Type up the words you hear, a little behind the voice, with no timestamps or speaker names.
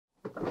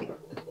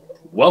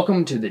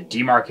Welcome to the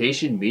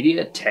Demarcation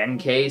Media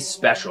 10K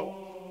special.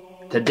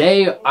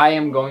 Today I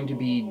am going to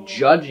be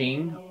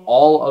judging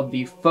all of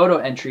the photo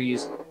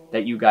entries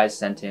that you guys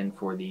sent in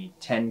for the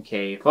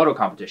 10K photo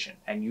competition.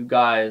 And you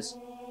guys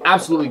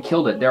absolutely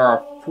killed it. There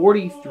are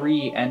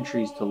 43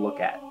 entries to look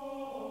at.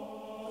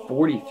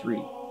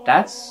 43.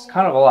 That's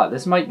kind of a lot.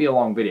 This might be a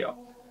long video.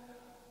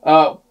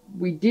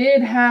 We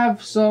did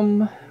have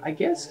some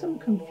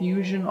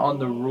confusion on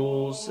the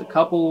rules. A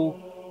couple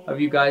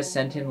of you guys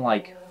sent in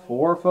like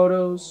 4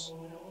 photos,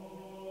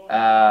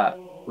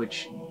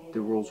 which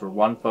the rules were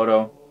 1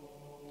 photo.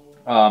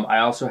 I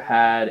also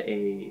had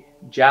a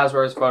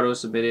Jazzwares photo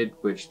submitted,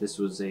 which this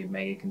was a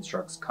Mega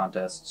Construx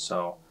contest,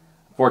 so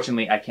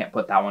unfortunately I can't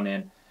put that one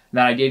in. And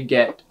then I did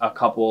get a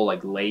couple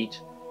like late,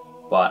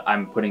 but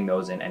I'm putting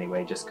those in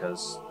anyway just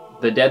because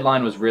the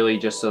deadline was really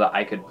just so that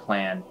I could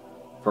plan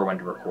for when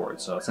to record.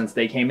 So since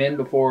they came in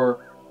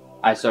before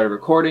I started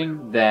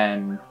recording,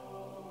 then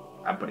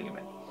I'm putting them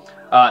in.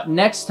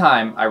 Next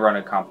time I run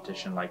a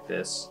competition like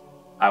this,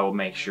 I will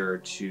make sure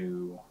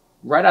to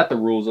write out the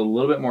rules a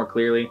little bit more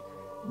clearly.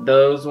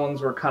 Those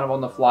ones were kind of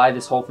on the fly.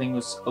 This whole thing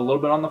was a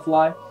little bit on the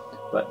fly,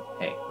 but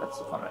hey, that's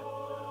the fun of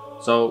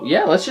it. So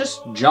yeah, let's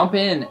just jump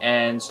in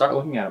and start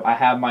looking at them. I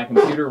have my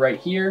computer right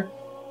here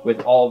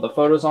with all the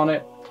photos on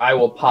it. I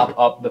will pop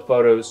up the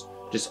photos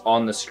just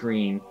on the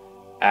screen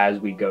as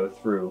we go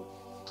through.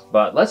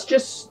 But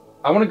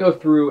I want to go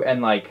through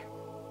and like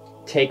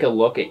take a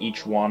look at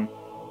each one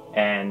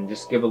and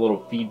just give a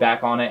little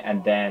feedback on it,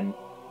 and then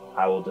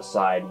I will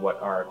decide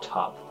what our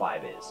top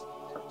 5 is.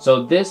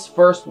 So this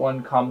first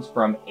one comes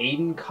from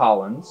Aiden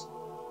Collins,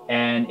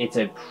 and it's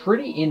a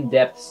pretty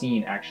in-depth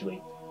scene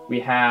actually. We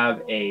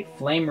have a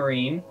Flame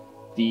Marine,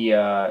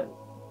 the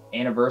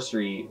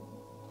anniversary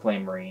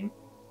Flame Marine,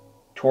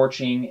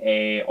 torching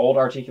a old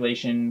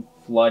articulation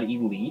Flood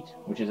Elite,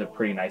 which is a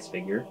pretty nice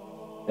figure.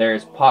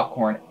 There's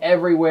popcorn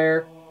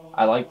everywhere.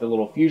 I like the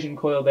little fusion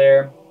coil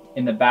there.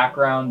 In the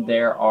background,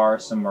 there are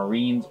some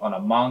Marines on a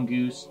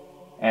mongoose,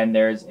 and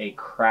there's a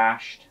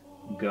crashed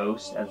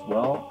ghost as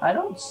well. I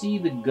don't see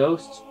the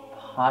ghost's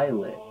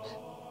pilot.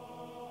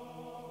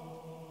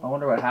 I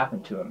wonder what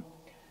happened to him.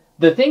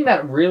 The thing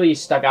that really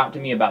stuck out to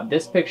me about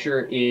this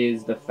picture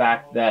is the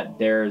fact that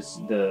there's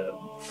the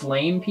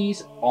flame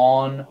piece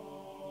on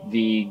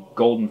the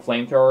golden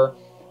flamethrower,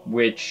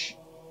 which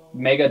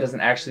Mega doesn't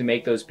actually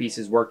make those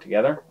pieces work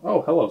together.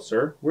 Oh, hello,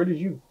 sir. Where did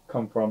you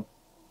come from?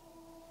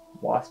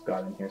 Wasp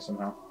got in here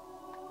somehow.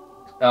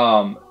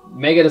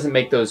 Mega doesn't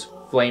make those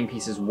flame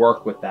pieces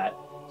work with that.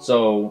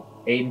 So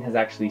Aiden has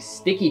actually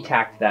sticky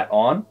tacked that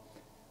on.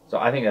 So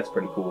I think that's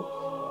pretty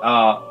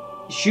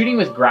cool. Shooting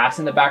with grass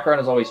in the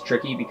background is always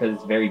tricky because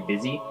it's very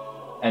busy.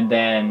 And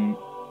then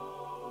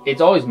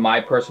it's always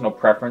my personal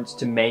preference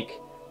to make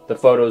the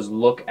photos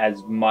look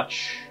as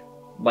much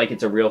like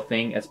it's a real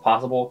thing as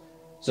possible.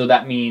 So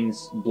that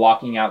means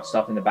blocking out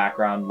stuff in the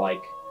background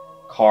like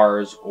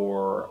cars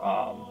or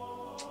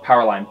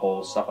power line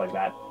poles, stuff like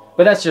that.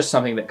 But that's just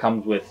something that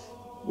comes with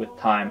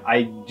time.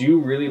 I do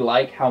really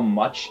like how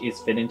much is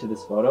fit into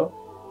this photo.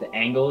 The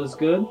angle is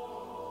good.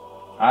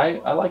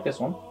 I like this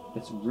one.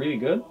 It's really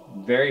good.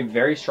 Very,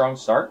 very strong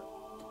start.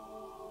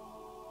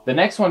 The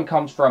next one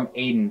comes from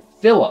Aiden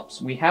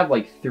Phillips. We have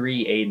like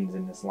 3 Aidens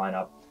in this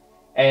lineup.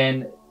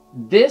 And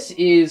this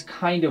is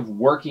kind of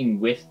working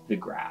with the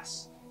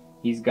grass.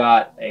 He's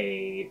got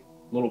a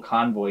little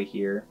convoy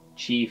here.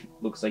 Chief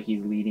looks like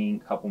he's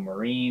leading a couple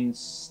Marines,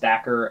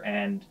 Stacker,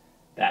 and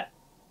that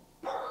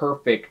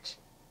perfect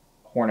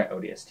Hornet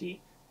ODST.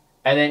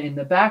 And then in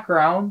the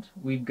background,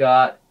 we've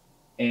got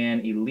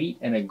an Elite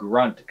and a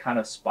Grunt kind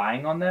of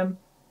spying on them.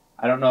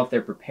 I don't know if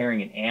they're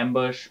preparing an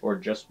ambush or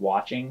just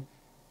watching,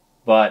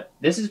 but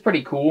this is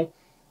pretty cool.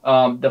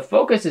 The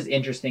focus is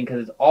interesting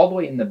because it's all the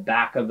way in the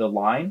back of the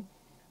line.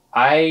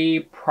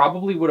 I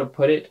probably would have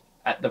put it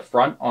at the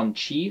front on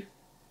Chief,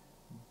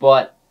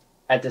 but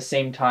at the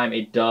same time,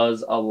 it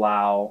does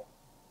allow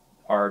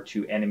our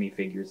 2 enemy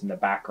figures in the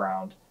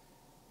background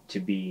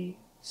to be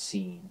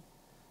seen.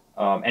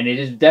 And it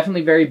is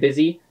definitely very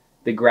busy.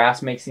 The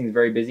grass makes things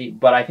very busy,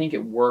 but I think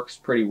it works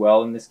pretty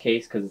well in this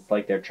case because it's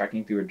like they're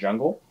trekking through a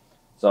jungle.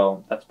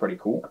 So that's pretty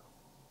cool.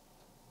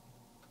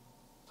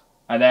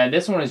 And then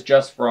this one is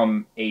just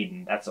from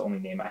Aiden. That's the only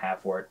name I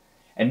have for it.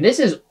 And this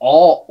is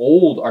all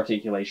old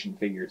articulation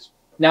figures.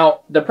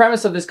 Now, the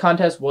premise of this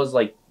contest was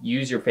like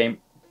use your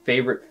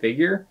favorite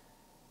figure.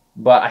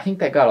 But I think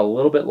that got a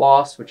little bit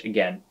lost, which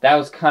again, that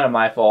was kind of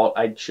my fault.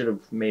 I should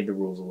have made the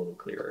rules a little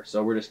clearer.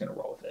 So we're just going to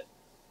roll with it.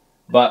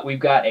 But we've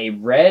got a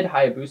red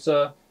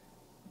Hayabusa.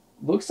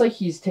 Looks like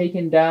he's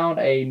taken down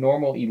a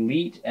normal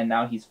Elite, and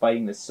now he's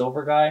fighting the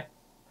silver guy.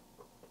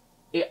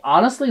 It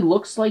honestly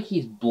looks like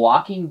he's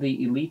blocking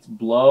the Elite's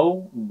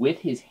blow with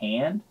his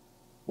hand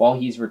while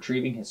he's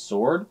retrieving his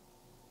sword.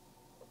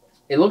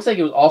 It looks like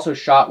it was also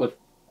shot with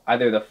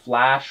either the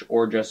flash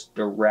or just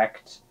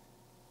direct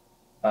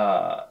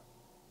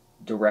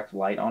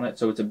light on it,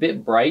 so it's a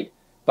bit bright,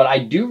 but I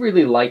do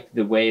really like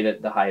the way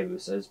that the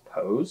Hayabusa is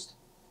posed.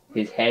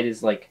 His head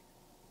is like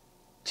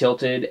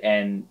tilted,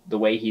 and the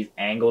way he's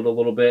angled a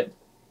little bit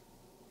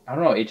I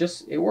don't know,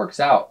 it works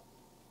out.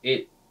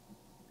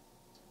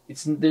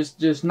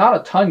 There's not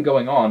a ton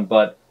going on,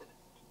 but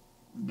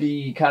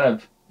the kind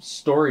of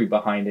story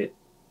behind it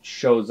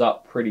shows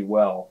up pretty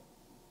well.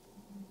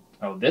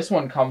 Oh, this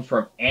one comes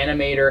from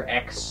Animator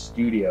X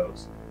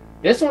Studios.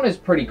 This one is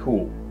pretty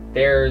cool.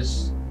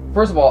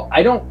 First of all,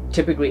 I don't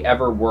typically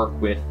ever work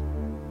with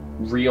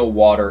real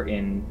water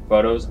in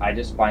photos. I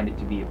just find it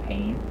to be a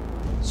pain.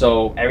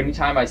 So every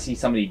time I see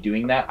somebody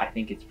doing that, I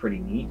think it's pretty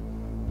neat.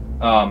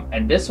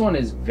 And this one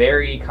is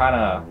very it's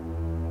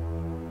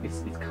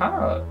kind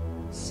of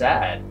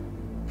sad.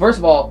 First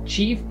of all,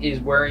 Chief is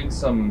wearing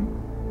some,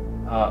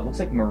 looks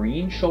like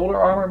marine shoulder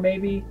armor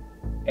maybe,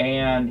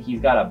 and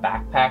he's got a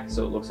backpack,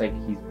 so it looks like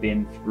he's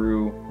been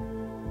through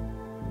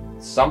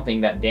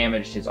something that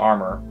damaged his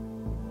armor.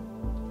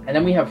 And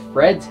then we have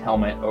Fred's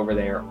helmet over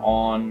there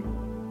on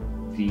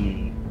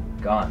the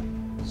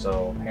gun.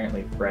 So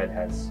apparently Fred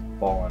has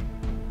fallen.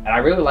 And I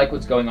really like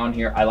what's going on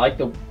here. I like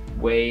the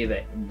way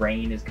that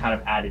rain is kind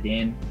of added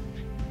in.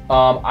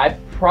 I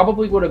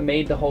probably would have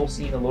made the whole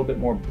scene a little bit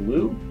more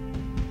blue,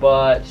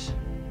 but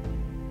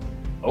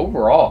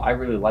overall, I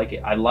really like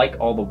it. I like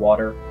all the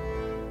water.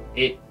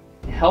 It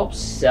helps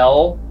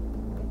sell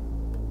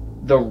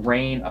the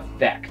rain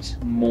effect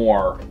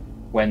more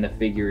when the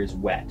figure is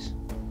wet.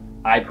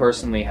 I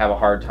personally have a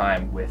hard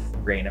time with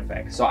rain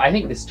effects, so I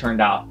think this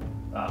turned out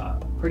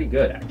pretty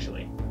good,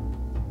 actually.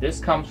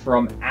 This comes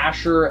from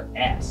Asher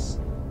S.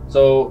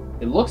 So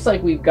it looks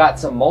like we've got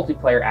some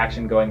multiplayer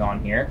action going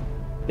on here.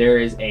 There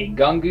is a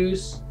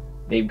gungoose.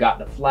 They've got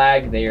the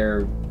flag.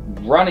 They're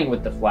running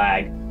with the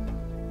flag.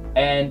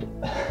 And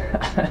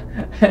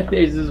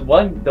there's the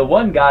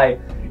one guy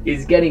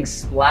is getting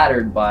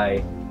splattered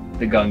by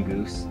the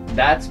gungoose.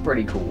 That's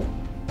pretty cool.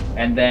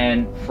 And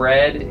then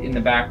Fred in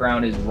the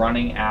background is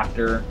running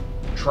after,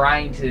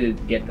 trying to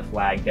get the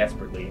flag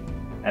desperately.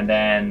 And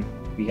then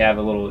we have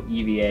a little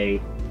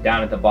EVA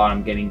down at the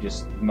bottom getting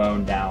just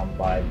mown down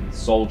by the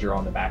soldier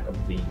on the back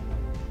of the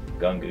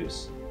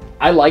gungoose.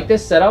 I like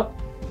this setup.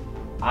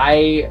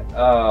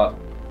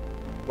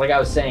 Like I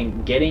was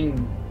saying,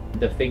 getting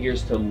the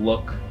figures to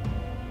look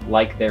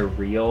like they're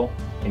real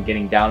and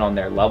getting down on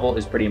their level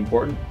is pretty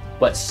important.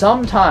 But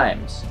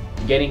sometimes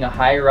getting a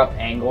higher up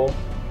angle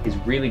is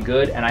really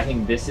good, and I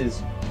think this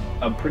is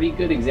a pretty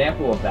good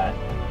example of that.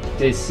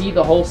 To see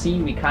the whole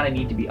scene, we kind of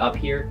need to be up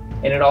here,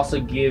 and it also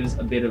gives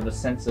a bit of a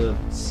sense of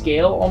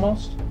scale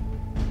almost.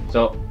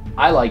 So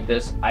I like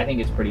this. I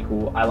think it's pretty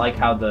cool. I like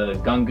how the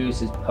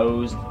gungoose is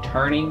posed,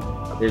 turning.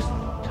 There's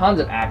tons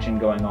of action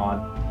going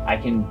on. I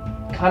can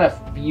kind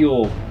of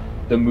feel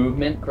the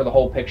movement for the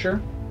whole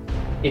picture.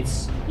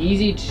 It's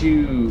easy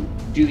to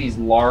do these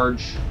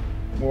large,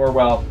 or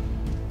well,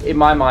 in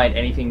my mind,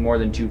 anything more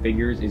than 2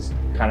 figures is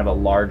kind of a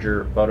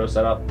larger photo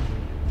setup.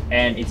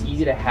 And it's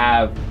easy to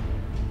have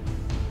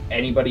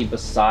anybody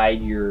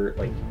beside your,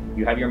 like,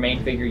 you have your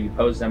main figure, you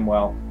pose them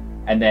well,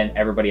 and then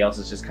everybody else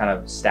is just kind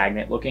of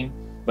stagnant looking.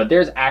 But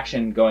there's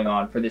action going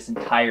on for this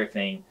entire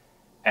thing,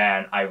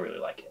 and I really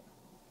like it.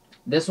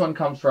 This one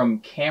comes from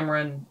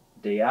Cameron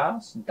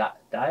Diaz?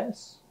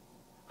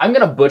 I'm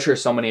going to butcher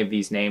so many of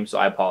these names, so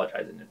I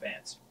apologize in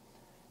advance.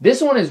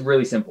 This one is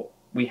really simple.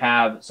 We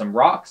have some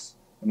rocks,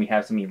 and we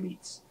have some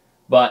elites.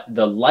 But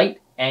the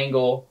light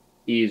angle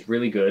is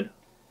really good.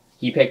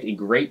 He picked a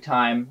great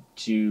time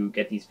to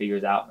get these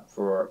figures out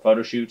for a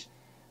photo shoot.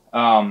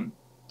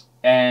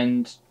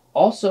 And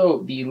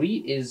also, the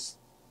elite is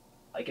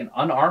like an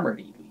unarmored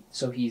elite.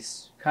 So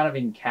he's kind of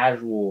in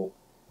casual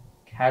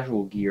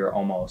gear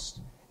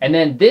almost. And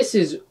then this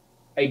is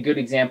a good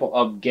example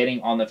of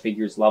getting on the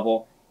figure's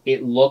level.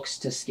 It looks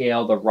to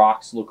scale. The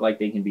rocks look like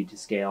they can be to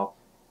scale.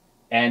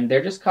 And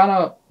they're just kind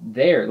of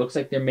there. It looks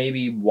like they're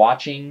maybe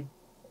watching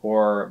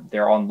or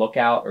they're on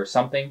lookout or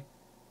something.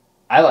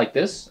 I like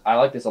this. I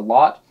like this a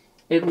lot.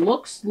 It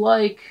looks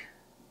like...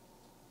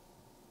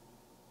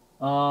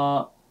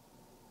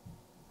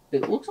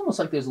 it looks almost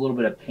like there's a little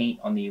bit of paint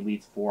on the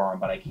elite's forearm,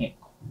 but I can't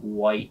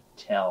quite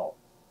tell.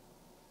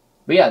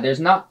 But yeah, there's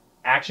not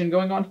action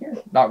going on here.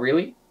 Not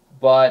really.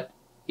 But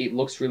it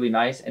looks really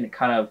nice, and it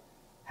kind of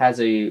has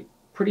a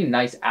pretty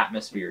nice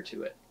atmosphere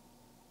to it.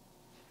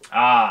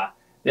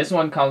 This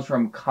one comes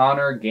from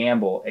Connor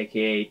Gamble,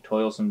 aka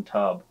Toilsome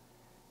Tub.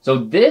 So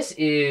this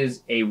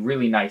is a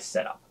really nice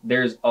setup.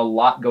 There's a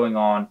lot going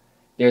on.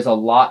 There's a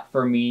lot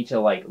for me to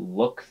like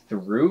look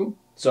through.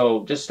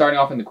 So just starting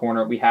off in the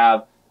corner, we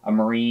have a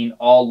Marine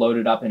all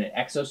loaded up in an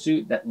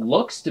exosuit that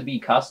looks to be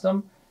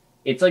custom.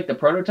 It's like the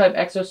prototype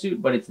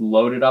exosuit, but it's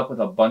loaded up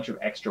with a bunch of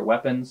extra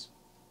weapons.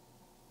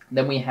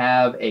 Then we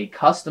have a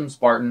custom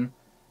Spartan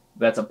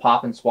that's a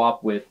pop and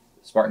swap with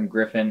Spartan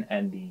Griffin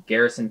and the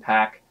Garrison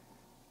Pack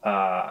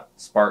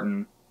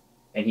Spartan.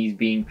 And he's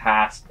being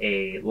passed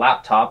a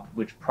laptop,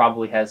 which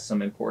probably has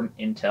some important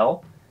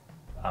intel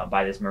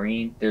by this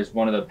Marine. There's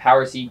one of the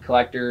power seed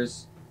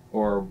collectors,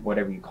 or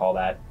whatever you call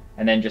that.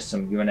 And then just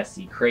some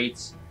UNSC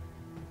crates.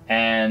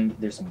 And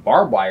there's some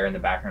barbed wire in the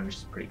background, which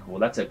is pretty cool.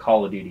 That's a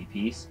Call of Duty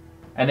piece.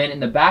 And then in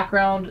the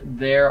background,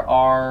 there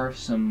are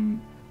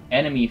some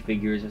enemy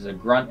figures. There's a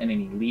grunt and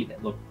an elite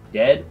that look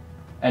dead.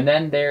 And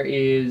then there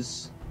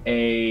is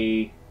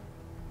the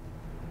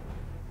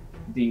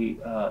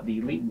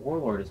elite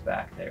warlord is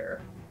back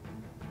there,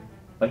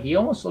 but he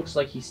almost looks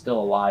like he's still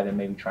alive and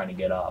maybe trying to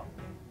get up.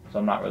 So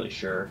I'm not really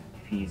sure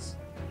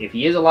if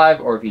he is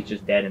alive or if he's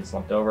just dead and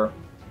slumped over.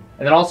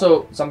 And then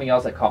also something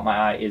else that caught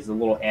my eye is the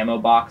little ammo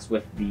box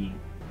with the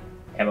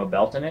ammo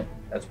belt in it.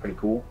 That's pretty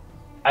cool.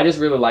 I just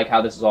really like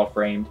how this is all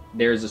framed.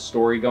 There's a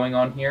story going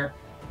on here,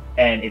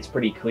 and it's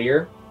pretty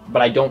clear,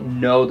 but I don't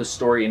know the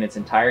story in its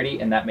entirety,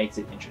 and that makes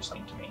it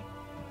interesting to me.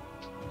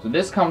 So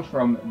this comes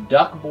from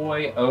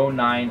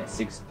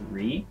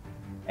Duckboy0963,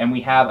 and we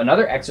have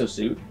another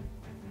exosuit,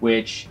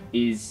 which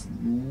is,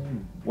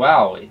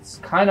 wow, it's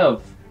kind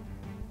of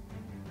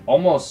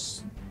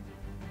almost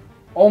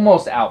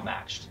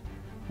outmatched.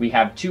 We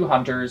have 2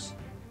 hunters,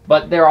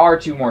 but there are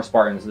 2 more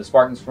Spartans. The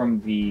Spartans from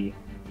the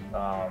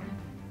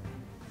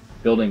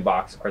building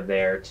box are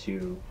there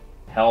to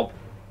help,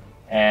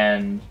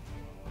 and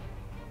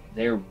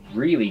they're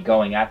really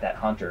going at that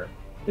hunter.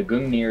 The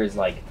Gungnir is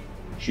like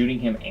shooting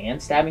him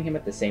and stabbing him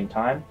at the same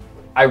time.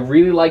 I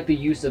really like the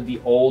use of the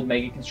old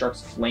Mega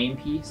Construx flame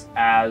piece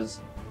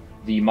as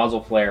the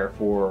muzzle flare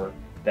for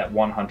that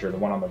one hunter, the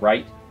one on the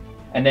right.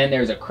 And then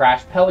there's a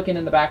crashed pelican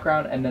in the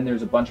background, and then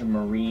there's a bunch of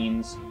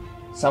Marines,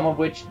 some of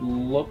which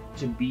look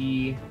to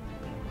be...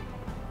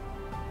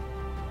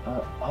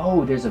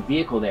 oh, there's a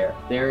vehicle there.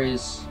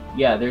 There's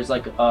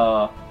like is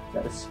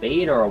that a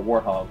spade or a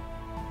warthog?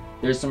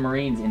 There's some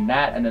Marines in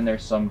that, and then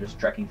there's some just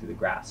trekking through the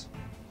grass.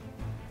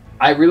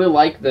 I really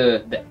like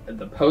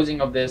the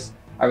posing of this.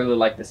 I really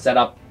like the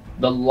setup.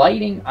 The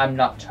lighting, I'm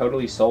not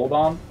totally sold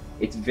on.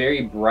 It's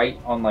very bright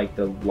on like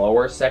the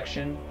lower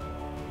section,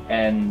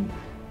 and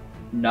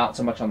not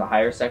so much on the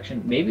higher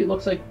section. Maybe it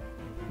looks like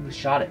it was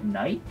shot at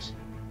night,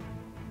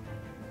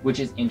 which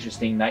is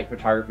interesting. Night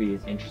photography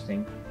is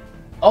interesting.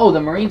 Oh,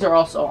 the Marines are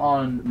also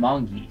on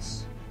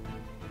mongoose.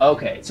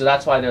 Okay, so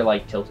that's why they're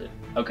like tilted.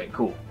 Okay,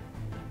 cool.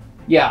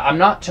 Yeah, I'm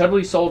not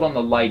totally sold on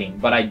the lighting,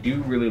 but I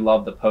do really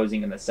love the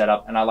posing and the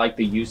setup, and I like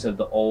the use of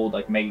the old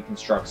like Mega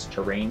Construx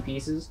terrain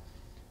pieces.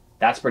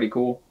 That's pretty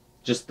cool.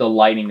 Just the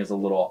lighting is a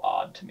little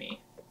odd to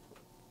me.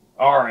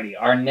 Alrighty,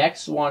 our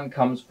next one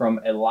comes from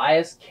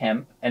Elias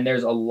Kemp, and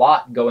there's a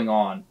lot going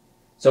on.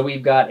 So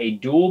we've got a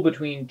duel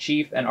between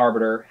Chief and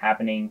Arbiter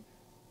happening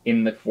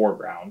in the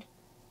foreground.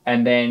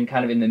 And then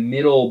kind of in the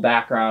middle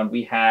background,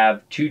 we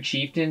have 2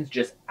 chieftains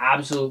just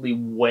absolutely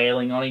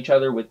wailing on each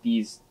other with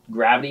these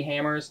gravity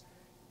hammers.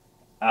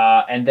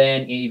 And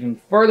then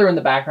even further in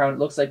the background, it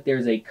looks like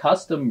there's a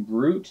custom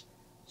brute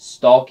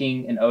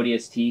stalking an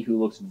ODST who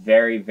looks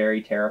very,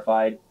 very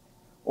terrified.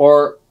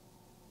 Or,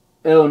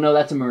 oh no,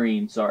 that's a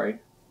Marine, sorry.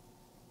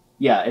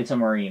 Yeah, it's a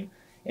Marine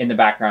in the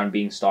background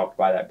being stalked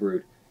by that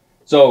brute.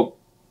 So,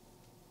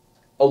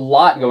 a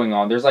lot going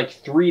on. There's like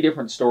 3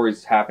 different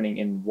stories happening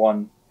in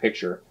one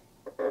picture,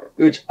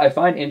 which I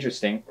find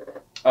interesting.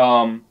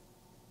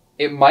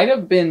 It might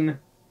have been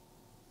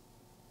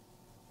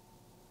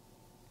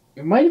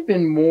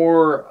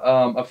more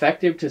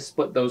effective to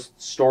split those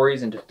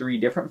stories into 3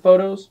 different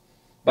photos,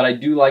 but I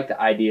do like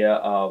the idea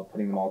of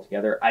putting them all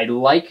together. I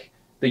like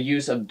the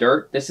use of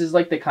dirt. This is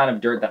like the kind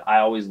of dirt that I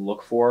always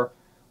look for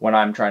when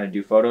I'm trying to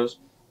do photos.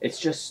 It's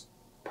just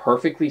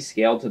perfectly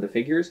scaled to the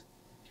figures.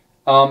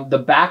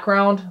 The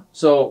background,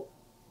 so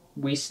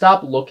we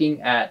stop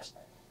looking at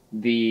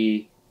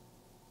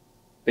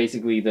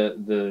basically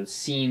the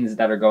scenes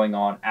that are going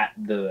on at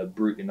the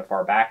brute in the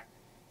far back.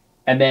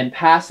 And then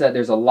past that,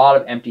 there's a lot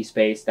of empty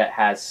space that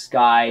has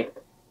sky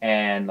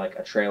and like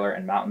a trailer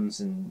and mountains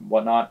and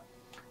whatnot.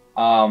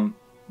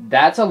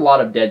 That's a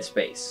lot of dead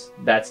space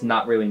that's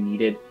not really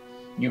needed.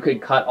 You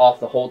could cut off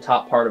the whole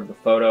top part of the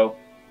photo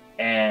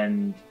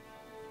and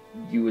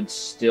you would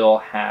still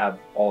have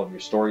all of your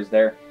stories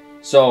there.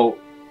 So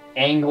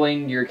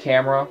angling your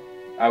camera,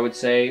 I would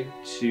say,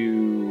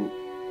 to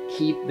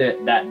keep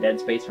that dead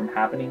space from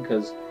happening,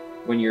 because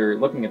when you're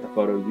looking at the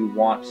photo, you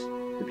want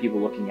the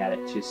people looking at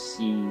it to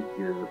see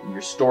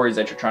your stories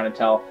that you're trying to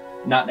tell,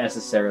 not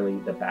necessarily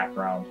the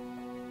background,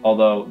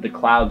 although the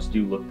clouds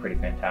do look pretty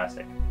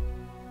fantastic.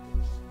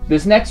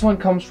 This next one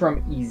comes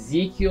from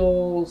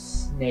Ezekiel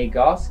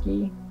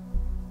Snagoski.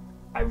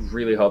 I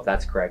really hope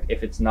that's correct.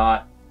 If it's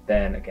not,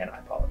 then again, I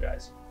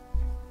apologize.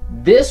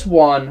 This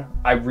one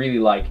I really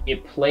like.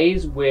 It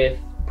plays with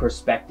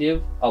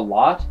perspective a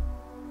lot.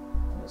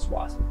 This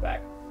wasp is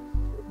back.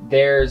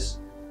 There's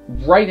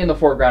right in the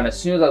foreground, as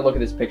soon as I look at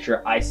this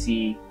picture, I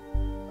see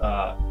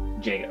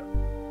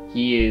Jago.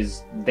 He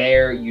is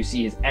there. You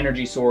see his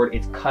energy sword.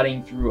 It's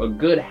cutting through a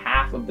good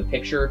half of the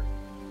picture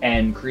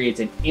and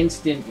creates an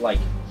instant, like,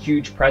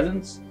 huge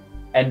presence.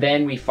 And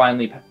then we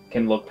finally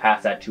can look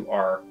past that to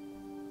our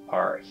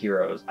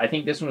heroes. I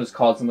think this one is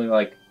called something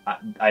like,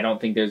 I don't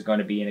think there's going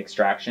to be an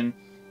extraction.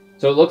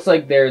 So it looks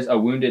like there's a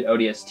wounded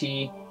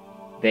ODST.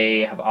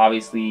 They have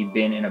obviously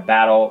been in a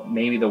battle.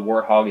 Maybe the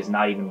Warthog is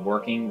not even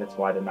working. That's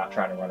why they're not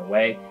trying to run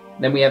away.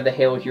 And then we have the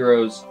Halo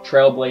Heroes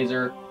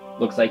Trailblazer.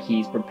 Looks like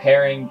he's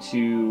preparing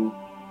to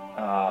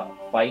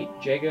fight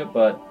Jaga,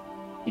 but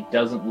it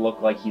doesn't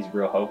look like he's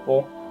real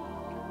hopeful.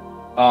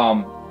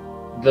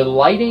 The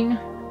lighting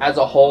as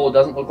a whole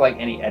doesn't look like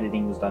any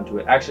editing was done to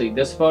it. Actually,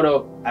 this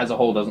photo as a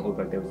whole doesn't look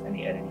like there was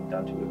any editing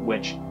done to it,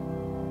 which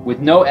with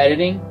no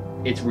editing,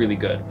 it's really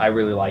good. I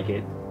really like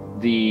it.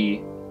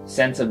 The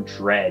sense of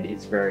dread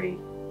is very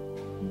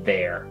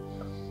there.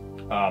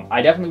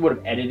 I definitely would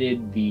have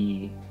edited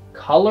the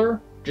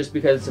color just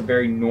because it's a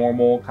very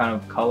normal kind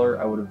of color.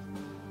 I would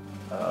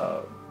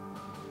have,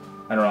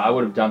 I don't know, I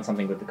would have done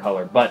something with the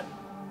color, but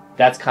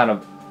that's kind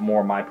of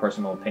more my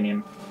personal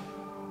opinion.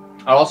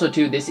 Also,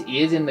 too, this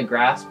is in the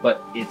grass,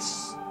 but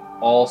it's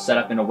all set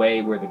up in a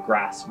way where the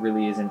grass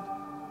really isn't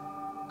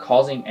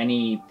causing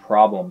any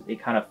problems.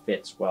 It kind of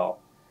fits well.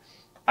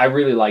 I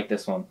really like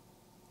this one.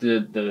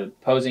 The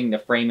posing, the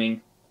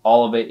framing,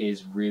 all of it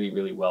is really,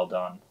 really well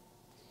done.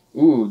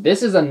 Ooh,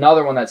 this is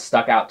another one that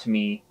stuck out to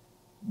me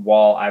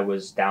while I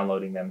was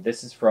downloading them.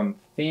 This is from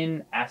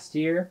Finn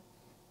Astier,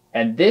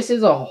 and this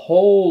is a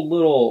whole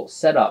little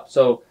setup.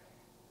 So,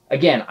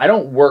 again, I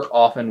don't work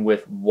often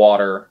with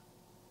water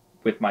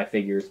with my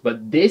figures,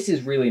 but this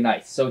is really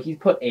nice. So he's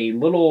put a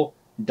little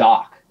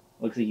dock.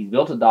 Looks like he's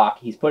built a dock.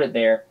 He's put it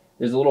there.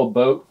 There's a little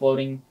boat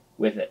floating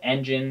with an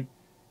engine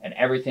and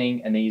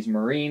everything, and these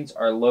Marines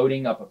are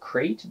loading up a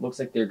crate. Looks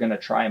like they're going to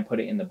try and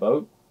put it in the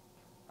boat.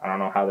 I don't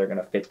know how they're going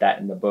to fit that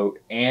in the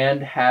boat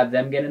and have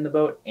them get in the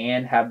boat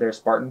and have their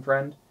Spartan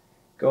friend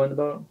go in the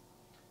boat.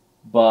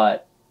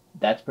 But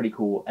that's pretty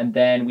cool. And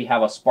then we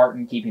have a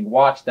Spartan keeping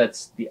watch.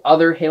 That's the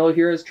other Halo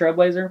Heroes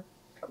Trailblazer.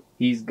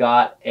 He's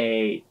got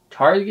a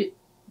target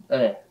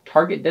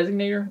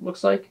designator,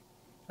 looks like.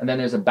 And then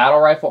there's a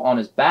battle rifle on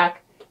his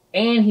back.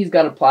 And he's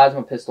got a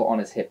plasma pistol on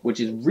his hip, which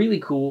is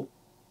really cool.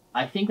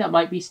 I think that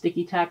might be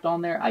sticky tacked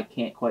on there. I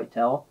can't quite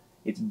tell.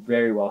 It's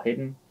very well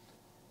hidden.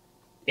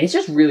 It's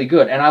just really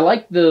good. And I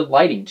like the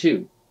lighting,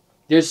 too.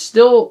 There's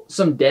still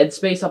some dead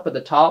space up at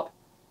the top,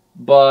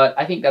 but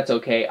I think that's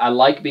okay. I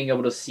like being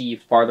able to see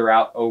farther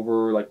out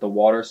over like the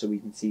water so we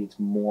can see it's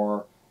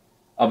more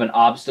of an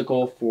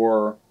obstacle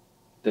for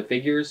the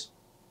figures.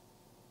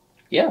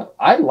 Yeah,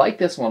 I like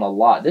this one a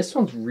lot. This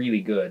one's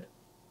really good.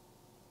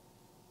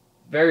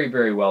 Very,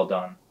 very well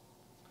done.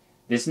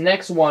 This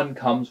next one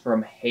comes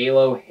from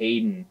Halo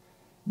Hayden.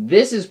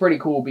 This is pretty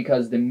cool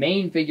because the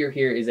main figure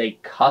here is a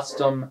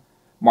custom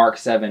Mark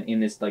 7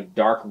 in this like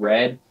dark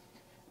red.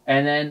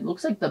 And then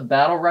looks like the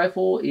battle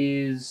rifle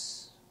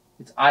is,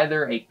 it's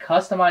either a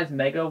customized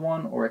Mega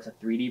one or it's a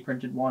 3D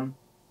printed one.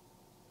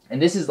 And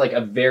this is like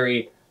a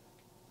very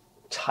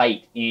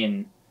tight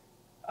in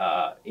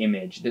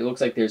image. It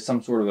looks like there's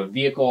some sort of a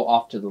vehicle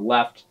off to the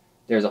left.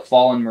 There's a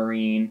fallen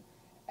Marine,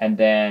 and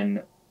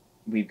then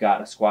we've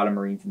got a squad of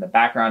Marines in the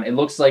background. It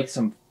looks like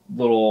some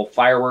little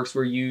fireworks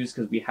were used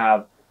because we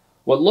have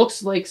what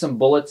looks like some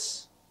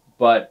bullets,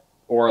 but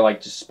or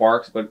like just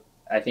sparks, but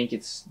I think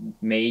it's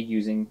made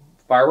using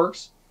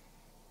fireworks.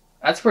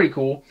 That's pretty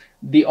cool.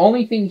 The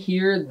only thing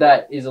here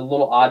that is a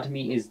little odd to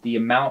me is the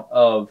amount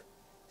of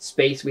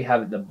space we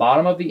have at the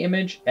bottom of the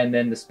image, and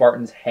then the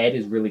Spartan's head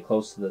is really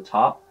close to the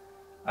top.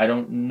 I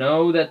don't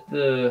know that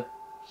the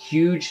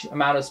huge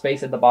amount of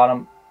space at the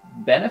bottom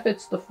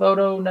benefits the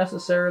photo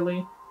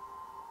necessarily,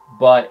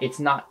 but it's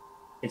not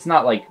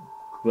like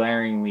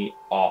glaringly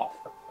off.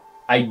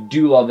 I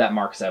do love that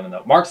Mark 7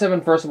 though. Mark 7,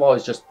 first of all,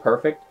 is just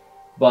perfect,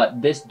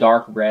 but this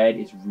dark red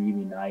is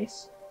really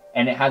nice,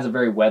 and it has a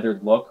very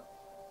weathered look.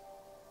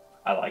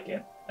 I like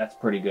it. That's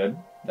pretty good.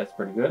 That's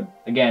pretty good.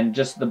 Again,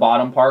 just the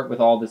bottom part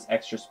with all this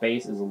extra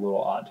space is a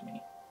little odd to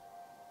me.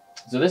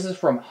 So this is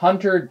from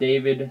Hunter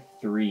David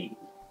 3.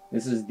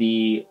 This is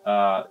the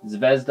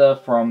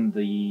Zvezda from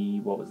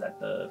the, what was that,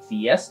 the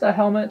Fiesta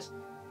helmet.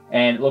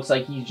 And it looks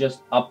like he's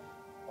just up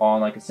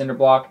on like a cinder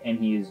block, and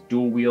he is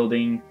dual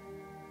wielding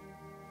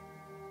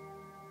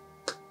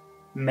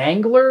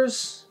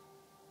Manglers?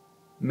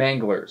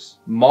 Manglers.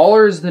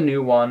 Mauler's the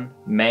new one,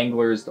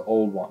 Mangler's the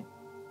old one.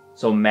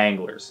 So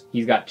Manglers.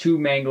 He's got two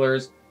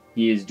Manglers.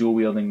 He is dual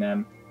wielding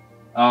them.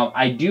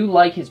 I do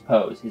like his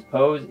pose. His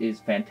pose is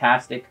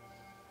fantastic.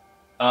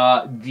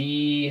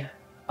 The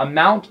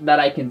amount that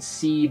I can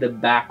see the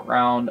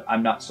background,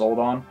 I'm not sold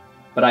on,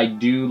 but I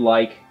do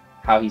like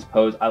how he's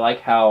posed. I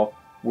like how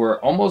we're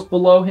almost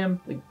below him,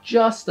 like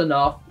just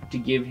enough to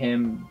give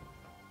him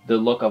the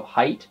look of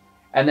height.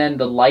 And then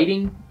the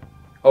lighting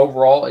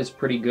overall is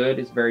pretty good.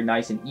 It's very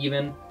nice and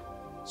even.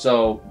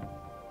 So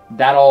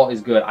that all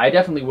is good. I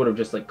definitely would have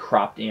just like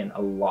cropped in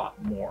a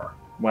lot more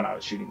when I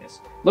was shooting this.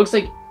 Looks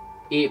like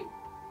it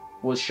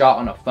was shot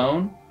on a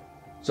phone.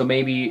 So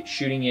maybe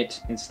shooting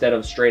it instead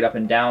of straight up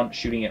and down,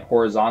 shooting it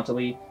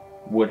horizontally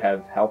would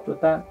have helped with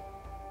that.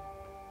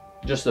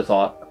 Just a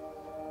thought.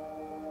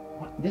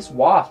 This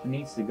wasp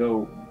needs to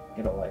go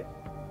get away.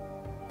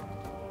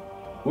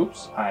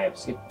 Oops, I have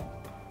skipped.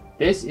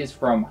 This is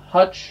from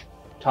Hutch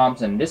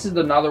Thompson. This is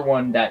another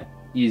one that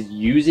is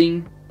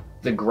using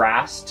the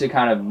grass to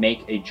kind of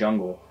make a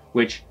jungle,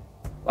 which,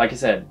 like I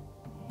said,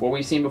 what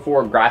we've seen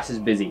before, grass is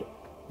busy.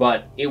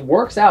 But it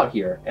works out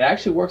here. It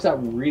actually works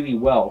out really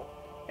well.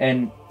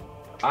 And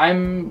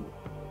I'm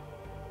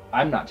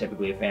not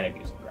typically a fan of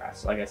using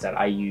grass. Like I said,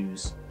 I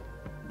use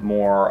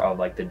more of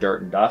like the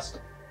dirt and dust.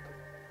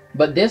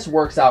 But this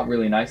works out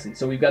really nicely.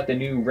 So we've got the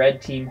new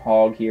red team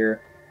hog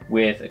here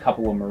with a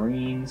couple of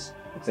Marines.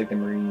 Looks like the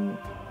Marines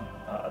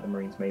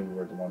maybe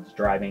were the ones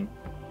driving.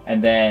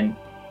 And then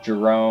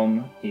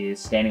Jerome is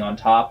standing on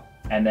top.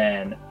 And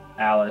then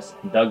Alice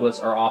and Douglas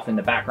are off in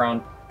the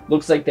background.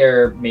 Looks like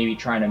they're maybe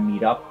trying to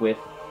meet up with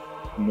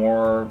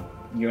more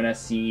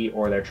UNSC,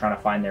 or they're trying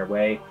to find their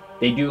way.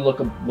 They do look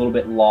a little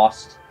bit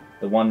lost.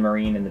 The one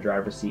Marine in the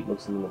driver's seat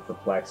looks a little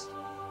perplexed,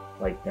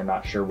 like they're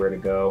not sure where to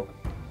go.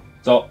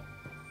 So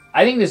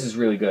I think this is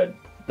really good.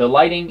 The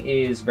lighting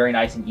is very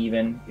nice and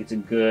even. It's a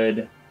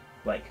good,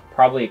 like,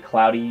 probably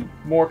a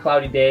more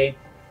cloudy day,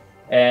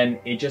 and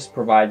it just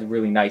provides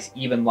really nice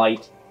even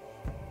light.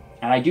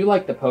 And I do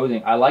like the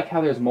posing. I like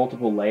how there's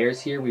multiple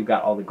layers here. We've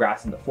got all the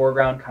grass in the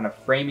foreground kind of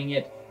framing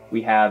it.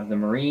 We have the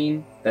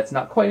Marine that's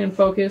not quite in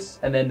focus,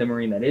 and then the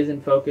Marine that is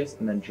in focus,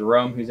 and then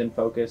Jerome who's in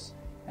focus,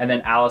 and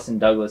then Alice and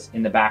Douglas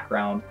in the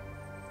background,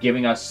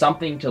 giving us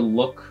something to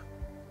look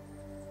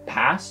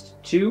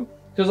past to.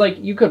 Because,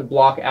 like, you could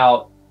block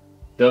out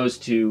those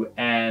two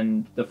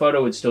and the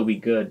photo would still be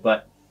good,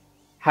 but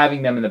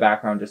having them in the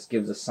background just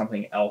gives us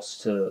something else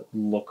to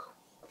look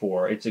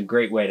for. It's a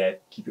great way to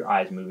keep your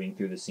eyes moving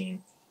through the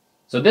scene.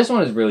 So this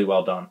one is really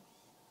well done.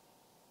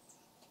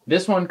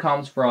 This one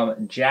comes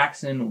from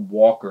Jackson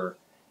Walker.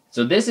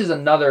 So this is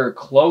another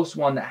close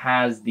one that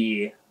has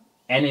the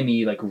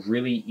enemy like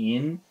really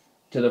in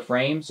to the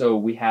frame. So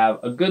we have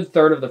a good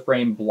third of the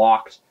frame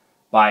blocked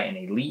by an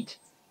elite.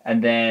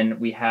 And then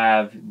we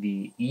have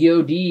the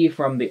EOD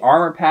from the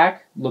armor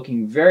pack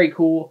looking very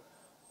cool.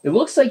 It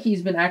looks like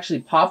he's been actually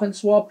pop and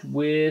swapped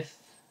with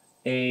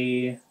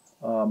a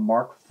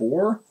Mark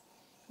IV.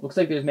 Looks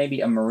like there's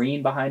maybe a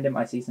Marine behind him.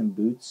 I see some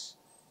boots.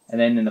 And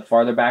then in the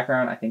farther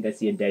background, I think I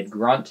see a dead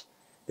grunt.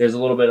 There's a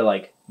little bit of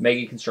like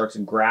Mega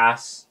Construx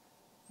grass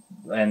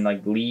and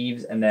like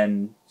leaves and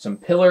then some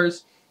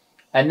pillars.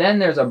 And then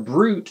there's a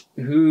brute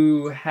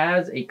who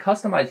has a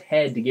customized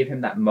head to give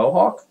him that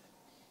mohawk.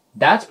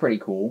 That's pretty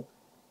cool.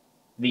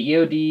 The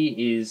EOD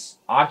is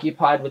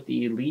occupied with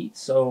the elite,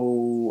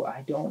 so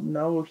I don't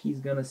know if he's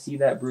going to see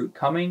that brute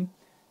coming.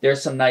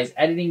 There's some nice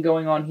editing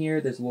going on here.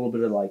 There's a little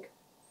bit of like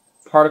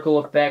particle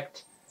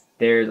effect.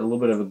 There's a little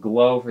bit of a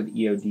glow for the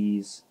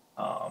EOD's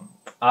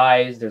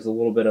eyes. There's a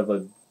little bit of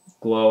a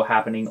glow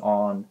happening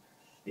on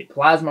the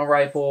plasma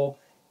rifle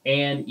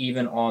and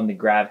even on the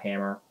grav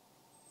hammer.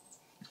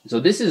 So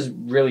this is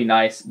really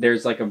nice.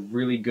 There's like a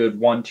really good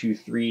 1, 2,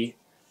 3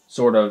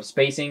 sort of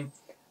spacing.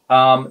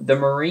 The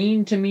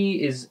Marine to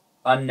me is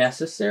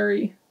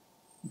unnecessary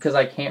because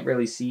I can't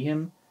really see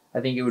him.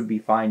 I think it would be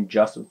fine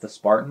just with the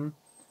Spartan.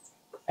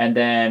 And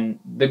then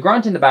the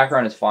grunt in the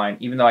background is fine,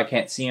 even though I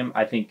can't see him.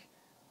 I think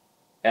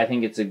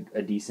it's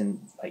a decent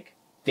like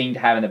thing to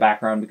have in the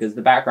background, because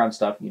the background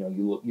stuff, you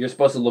know, you're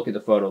supposed to look at the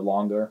photo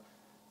longer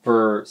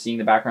for seeing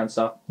the background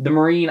stuff. The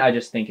Marine I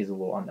just think is a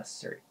little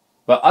unnecessary.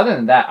 But other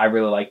than that, I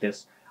really like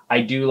this.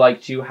 I do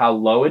like too how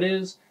low it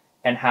is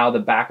and how the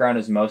background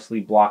is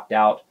mostly blocked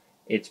out.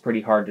 It's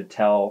pretty hard to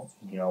tell,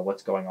 you know,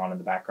 what's going on in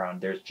the background.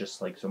 There's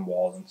just like some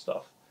walls and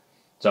stuff.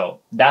 So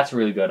that's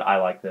really good. I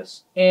like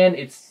this. And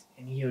it's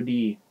an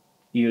EOD.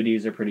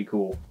 EODs are pretty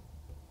cool.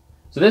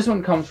 So this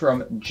one comes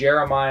from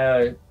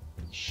Jeremiah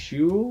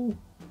Shule.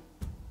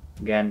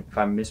 Again, if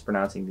I'm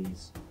mispronouncing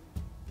these,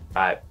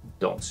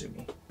 don't sue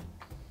me.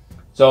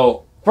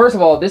 So first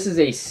of all, this is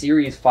a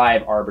Series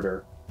 5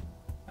 Arbiter.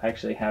 I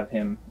actually have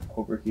him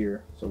over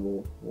here, so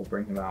we'll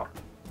bring him out.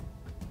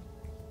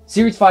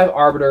 Series 5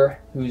 Arbiter,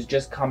 who's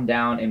just come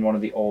down in one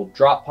of the old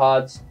drop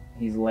pods.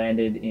 He's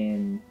landed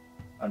in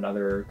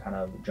another kind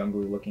of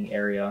jungly looking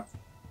area.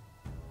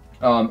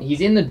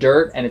 He's in the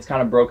dirt and it's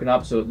kind of broken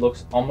up, so it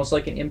looks almost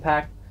like an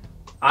impact.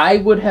 I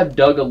would have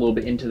dug a little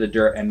bit into the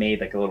dirt and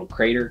made like a little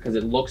crater because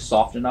it looks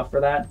soft enough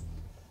for that.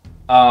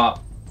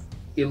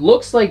 It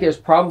looks like there's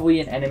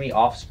probably an enemy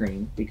off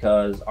screen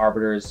because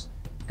Arbiter's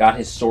got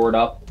his sword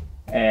up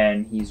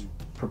and he's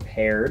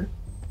prepared.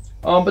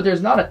 But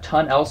there's not a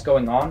ton else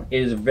going on.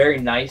 It is a very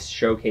nice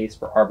showcase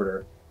for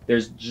Arbiter.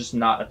 There's just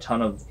not a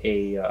ton of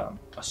a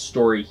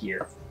story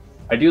here.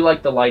 I do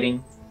like the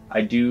lighting.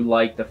 I do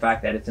like the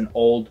fact that it's an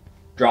old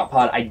drop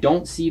pod. I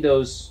don't see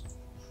those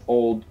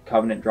old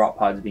Covenant drop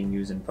pods being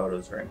used in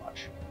photos very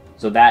much.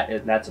 So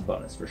that's a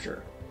bonus for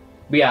sure.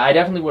 But yeah, I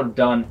definitely would have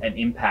done an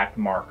impact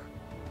mark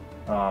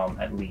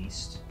at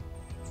least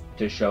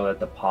to show that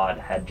the pod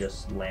had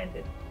just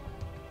landed.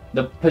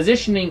 The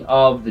positioning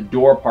of the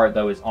door part,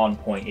 though, is on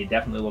point. It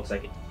definitely looks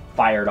like it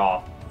fired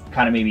off.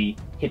 Kind of maybe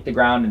hit the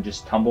ground and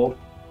just tumbled.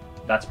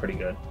 That's pretty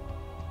good.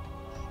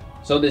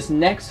 So this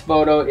next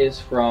photo is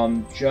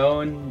from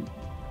Joan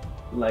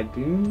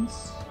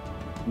Lagoons.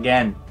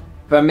 Again,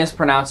 if I'm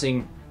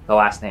mispronouncing the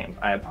last name,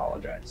 I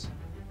apologize.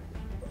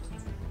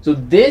 So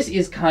this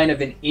is kind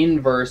of an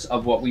inverse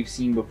of what we've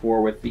seen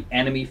before with the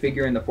enemy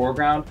figure in the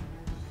foreground.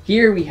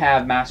 Here we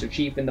have Master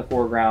Chief in the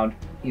foreground.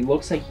 He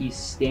looks like he's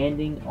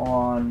standing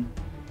on,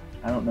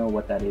 I don't know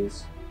what that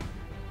is.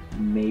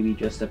 Maybe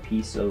just a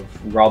piece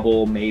of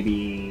rubble,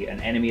 maybe an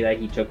enemy that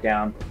he took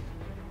down.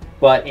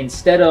 But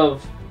instead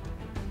of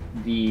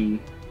the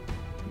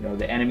you know,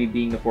 the enemy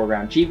being the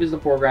foreground, Chief is the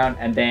foreground,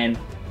 and then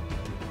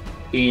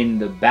in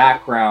the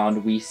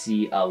background we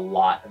see a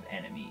lot of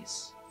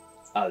enemies.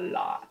 A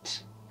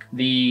lot.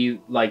 The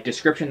like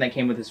description that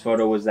came with this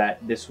photo was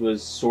that this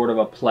was sort of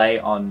a play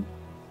on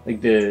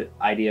like the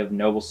idea of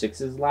Noble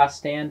Six's last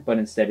stand, but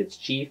instead it's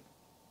Chief.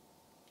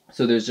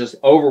 So there's just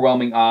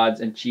overwhelming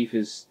odds, and Chief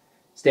is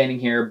standing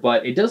here,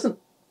 but he doesn't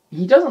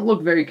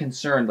look very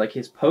concerned. Like,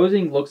 his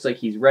posing looks like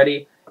he's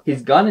ready.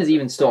 His gun is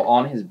even still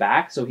on his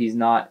back, so he's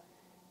not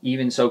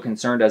even so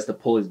concerned as to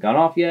pull his gun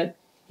off yet.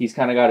 He's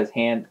kind of got his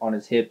hand on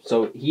his hip,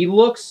 so he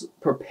looks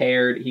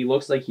prepared. He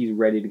looks like he's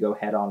ready to go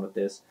head on with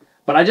this.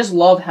 But I just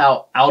love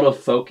how out of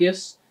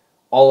focus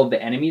all of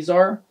the enemies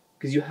are,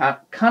 because you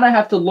kind of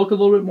have to look a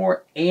little bit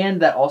more,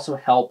 and that also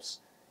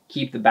helps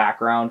keep the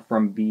background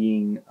from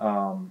being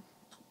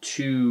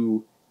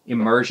too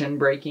immersion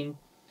breaking.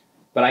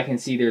 But I can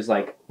see there's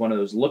like one of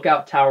those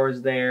lookout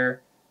towers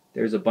there.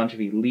 There's a bunch of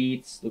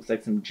elites. Looks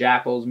like some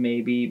jackals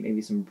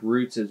maybe some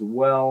brutes as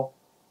well.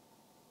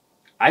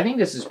 I think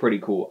this is pretty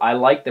cool. I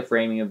like the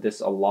framing of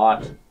this a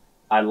lot.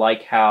 I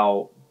like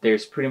how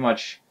there's pretty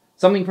much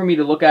something for me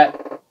to look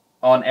at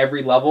on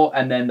every level,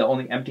 and then the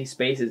only empty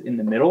space is in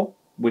the middle,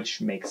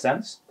 which makes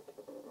sense.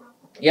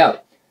 Yeah,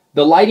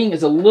 the lighting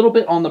is a little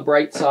bit on the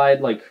bright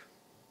side, like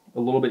a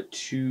little bit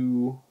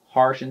too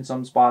harsh in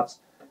some spots,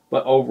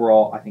 but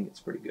overall I think it's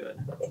pretty good.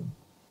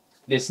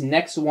 This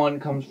next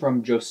one comes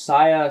from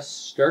Josiah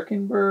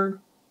Sturkenberg,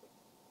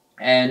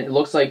 and it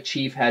looks like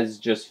Chief has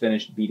just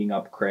finished beating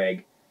up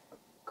Craig.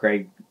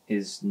 Craig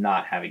is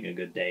not having a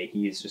good day.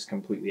 He is just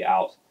completely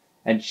out,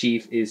 and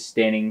Chief is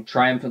standing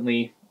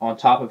triumphantly on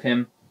top of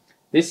him.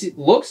 This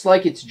looks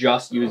like it's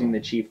just using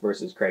the Chief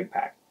versus Craig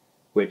pack,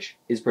 which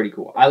is pretty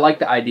cool. I like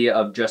the idea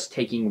of just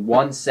taking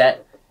one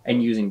set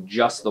and using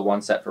just the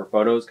one set for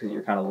photos, because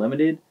you're kind of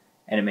limited,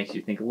 and it makes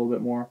you think a little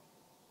bit more.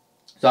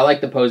 So I like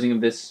the posing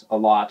of this a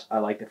lot. I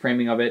like the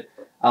framing of it.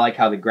 I like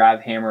how the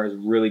grab hammer is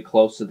really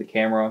close to the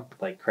camera,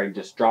 like Craig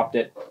just dropped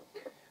it.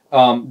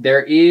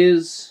 There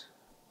is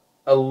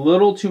a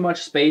little too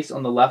much space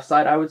on the left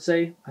side, I would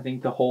say. I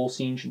think the whole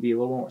scene should be a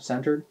little more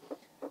centered.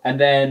 And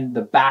then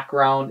the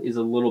background is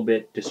a little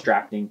bit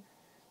distracting,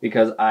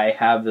 because I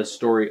have the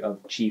story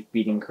of Chief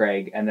beating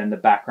Craig, and then the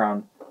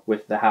background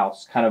with the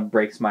house kind of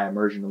breaks my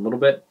immersion a little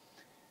bit.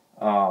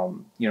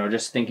 You know,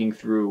 just thinking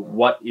through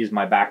what is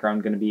my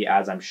background going to be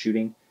as I'm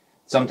shooting.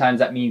 Sometimes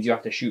that means you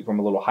have to shoot from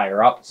a little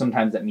higher up.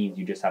 Sometimes that means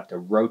you just have to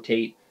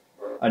rotate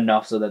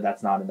enough so that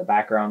that's not in the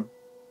background.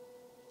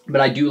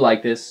 But I do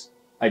like this.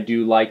 I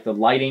do like the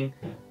lighting.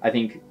 I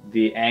think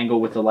the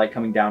angle with the light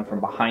coming down from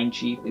behind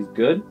Chief is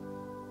good.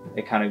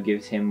 It kind of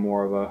gives him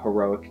more of a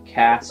heroic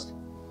cast.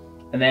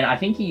 And then I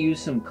think he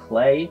used some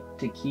clay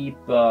to keep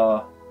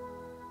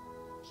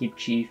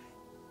Chief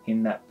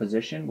in that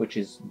position, which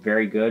is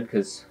very good,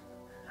 because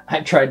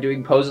I've tried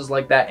doing poses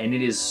like that, and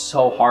it is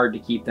so hard to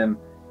keep them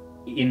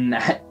in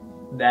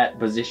that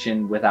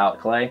position without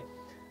clay.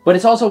 But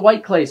it's also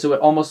white clay, so it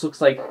almost looks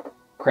like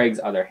Craig's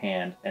other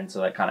hand, and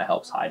so that kind of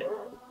helps hide it.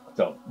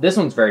 So this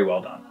one's very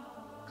well done.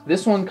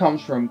 This one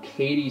comes from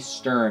Katie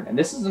Stern, and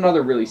this is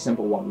another really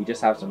simple one. We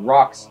just have some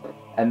rocks,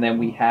 and then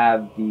we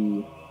have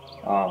the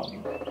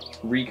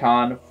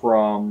recon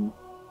from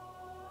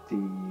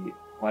the...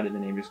 Why did the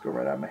name just go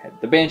right out of my head?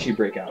 The Banshee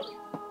Breakout.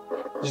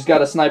 Just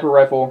got a sniper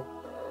rifle.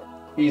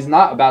 He's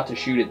not about to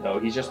shoot it, though.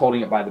 He's just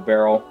holding it by the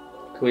barrel.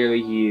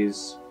 Clearly,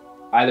 he's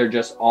either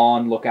just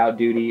on lookout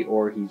duty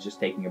or he's just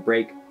taking a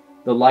break.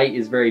 The light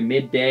is very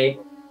midday.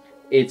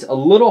 It's a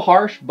little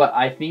harsh, but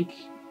I think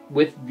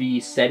with the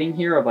setting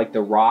here of like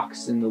the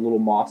rocks and the little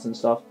moss and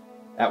stuff,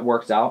 that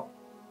works out.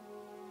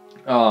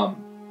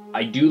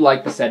 I do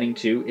like the setting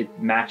too.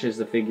 It matches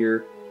the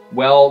figure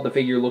well. The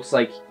figure looks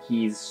like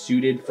he's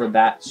suited for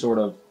that sort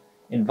of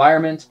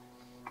environment.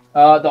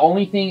 The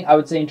only thing I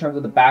would say in terms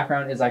of the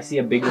background is I see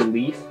a bigger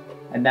leaf,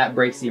 and that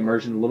breaks the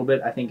immersion a little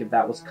bit. I think if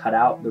that was cut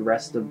out, the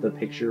rest of the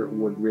picture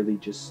would really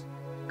just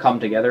come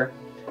together.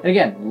 And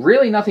again,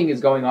 really nothing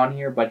is going on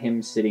here but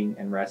him sitting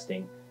and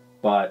resting.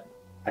 But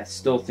I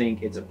still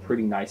think it's a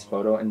pretty nice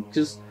photo, and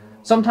just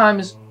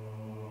sometimes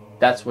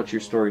that's what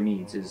your story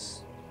needs,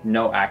 is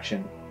no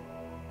action.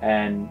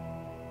 And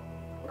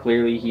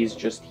clearly he's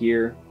just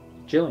here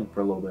chilling for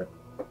a little bit.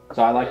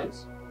 So I like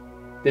this.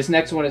 This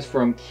next one is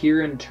from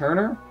Kieran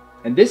Turner,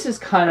 and this is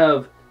kind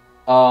of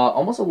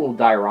almost a little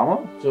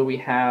diorama. So we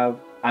have,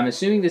 I'm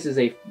assuming this is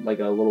like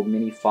a little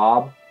mini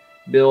fob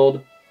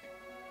build.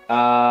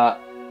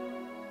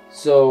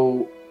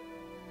 So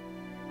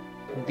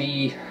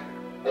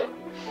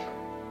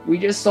we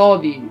just saw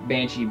the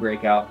Banshee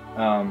Breakout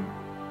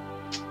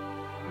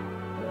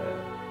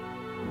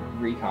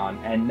recon,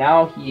 and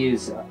now he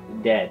is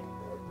dead.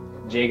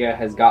 Jaga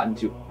has gotten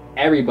to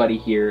everybody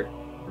here.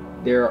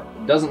 There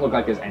doesn't look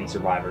like there's any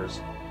survivors.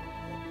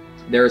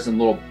 There are some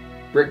little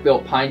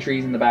brick-built pine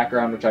trees in the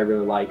background, which I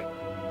really like,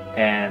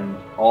 and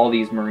all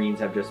these Marines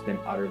have just been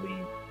utterly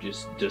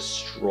just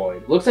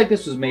destroyed. Looks like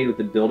this was made with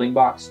the building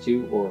box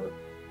too, or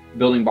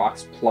building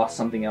box plus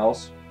something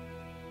else.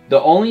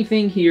 The only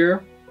thing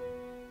here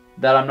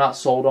that I'm not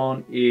sold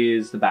on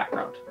is the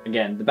background.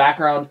 Again, the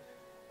background,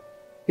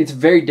 it's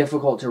very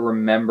difficult to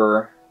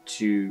remember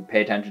to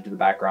pay attention to the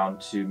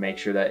background to make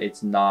sure that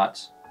it's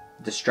not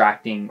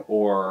distracting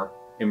or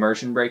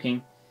immersion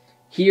breaking.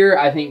 Here,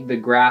 I think the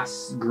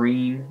grass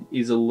green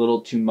is a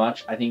little too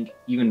much. I think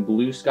even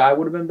blue sky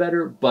would have been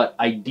better, but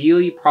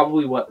ideally,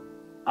 probably what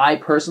I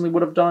personally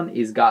would have done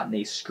is gotten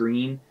a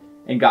screen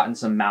and gotten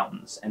some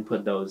mountains and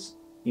put those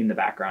in the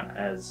background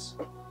as,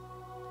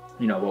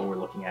 you know, what we're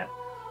looking at.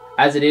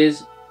 As it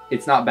is,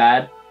 it's not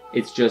bad.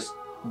 It's just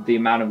the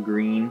amount of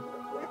green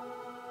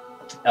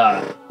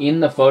in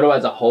the photo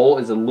as a whole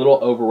is a little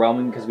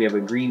overwhelming because we have a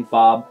green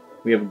fob,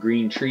 we have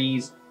green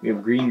trees, we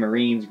have green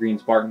Marines, green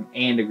Spartan,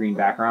 and a green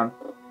background.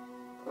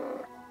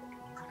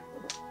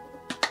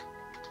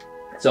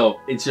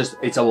 So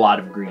it's a lot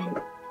of green.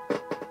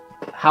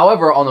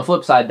 However, on the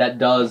flip side, that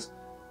does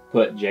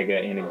put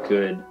Jega in a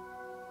good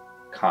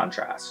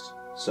contrast.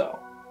 So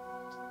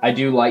I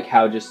do like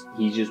how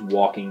he's just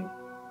walking.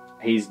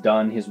 He's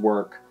done his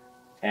work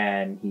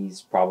and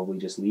he's probably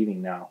just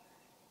leaving now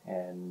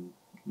and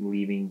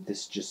leaving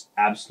this just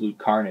absolute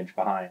carnage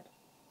behind.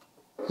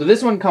 So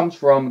this one comes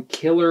from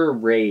Killer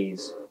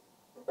Rays.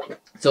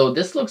 So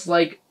this looks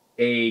like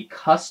a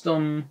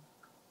custom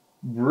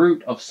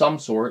brute of some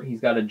sort.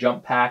 He's got a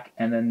jump pack,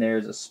 and then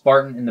there's a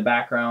Spartan in the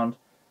background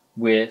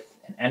with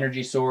an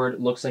energy sword. It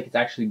looks like it's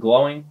actually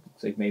glowing.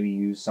 Looks like maybe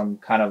you use some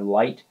kind of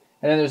light.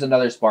 And then there's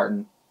another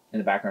Spartan in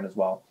the background as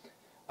well.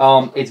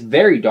 It's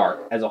very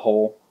dark as a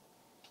whole.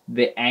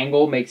 The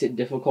angle makes it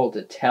difficult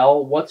to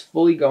tell what's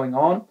fully going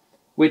on,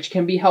 which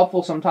can be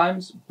helpful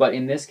sometimes. But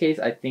in this case,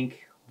 I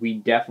think we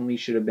definitely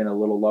should have been a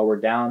little lower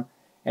down,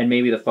 and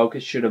maybe the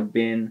focus should have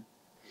been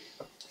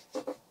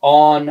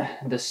on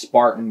the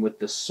Spartan with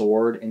the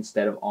sword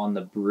instead of on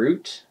the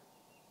brute,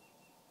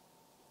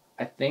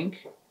 I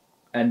think,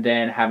 and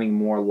then having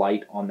more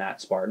light on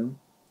that Spartan.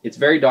 It's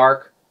very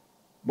dark,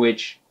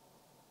 which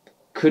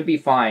could be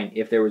fine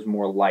if there was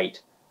more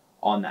light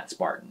on that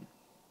Spartan.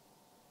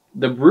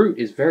 The brute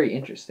is very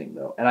interesting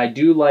though, and I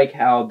do like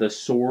how the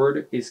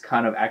sword is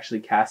kind of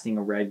actually casting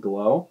a red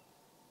glow.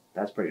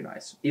 That's pretty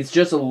nice. It's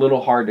just a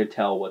little hard to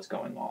tell what's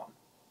going on.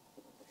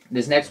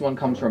 This next one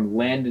comes from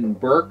Landon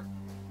Burke.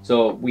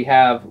 So we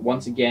have,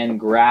 once again,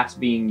 grass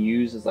being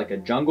used as like a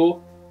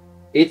jungle.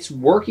 It's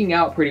working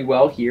out pretty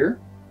well here.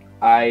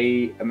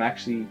 I am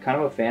actually kind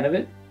of a fan of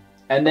it.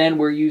 And then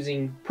we're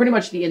using pretty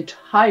much the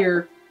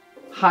entire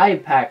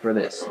hive pack for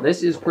this.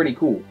 This is pretty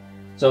cool.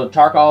 So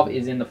Tarkov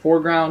is in the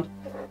foreground.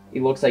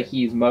 It looks like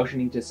he's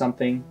motioning to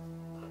something.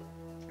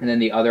 And then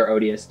the other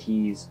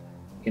ODSTs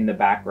in the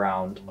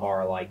background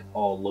are like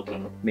all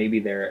looking.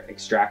 Maybe their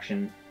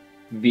extraction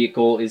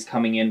vehicle is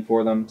coming in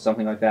for them,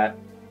 something like that.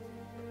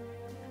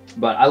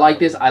 But I like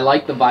this. I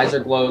like the visor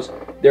glows.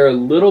 They're a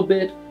little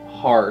bit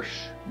harsh.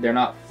 They're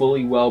not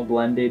fully well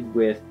blended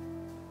with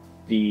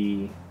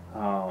the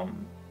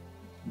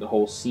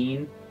whole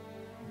scene,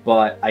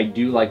 but I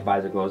do like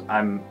visor glows.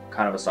 I'm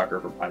kind of a sucker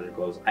for visor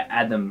glows. I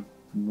add them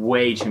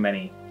way too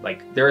many.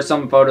 Like, there are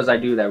some photos I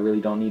do that really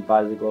don't need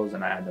visor glows,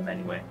 and I add them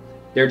anyway.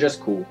 They're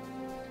just cool.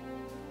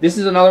 This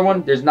is another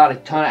one. There's not a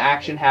ton of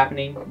action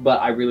happening, but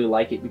I really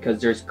like it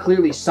because there's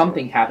clearly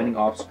something happening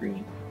off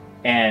screen,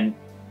 and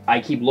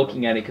I keep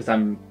looking at it because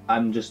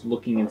I'm just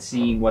looking and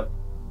seeing what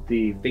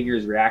the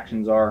figures'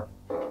 reactions are,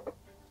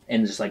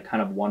 and just like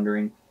kind of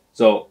wondering.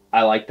 So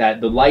I like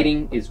that. The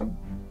lighting is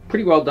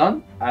pretty well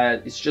done.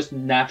 It's just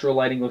natural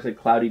lighting. Looks like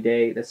cloudy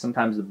day. That's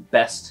sometimes the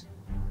best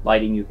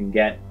lighting you can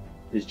get,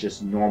 is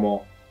just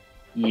normal,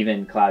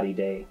 even cloudy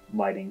day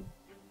lighting.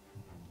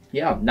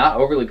 Yeah, not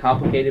overly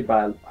complicated,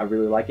 but I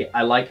really like it.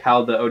 I like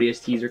how the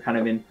ODSTs are kind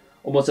of in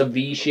almost a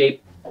V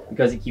shape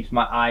because it keeps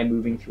my eye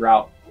moving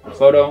throughout the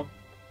photo.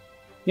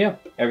 Yeah,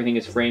 everything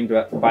is framed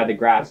by the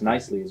grass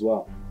nicely as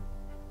well.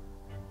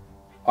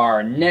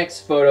 Our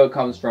next photo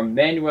comes from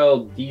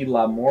Manuel de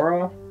la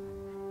Mora,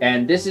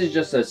 and this is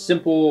just a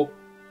simple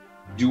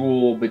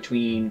duel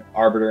between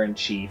Arbiter and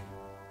Chief.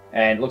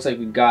 And it looks like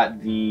we've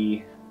got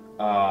the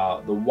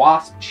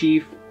Wasp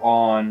Chief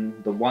on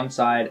the one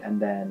side, and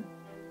then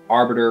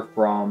Arbiter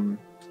from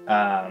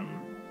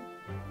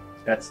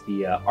that's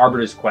the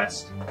Arbiter's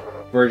Quest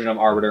version of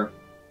Arbiter,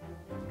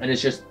 and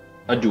it's just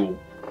a duel,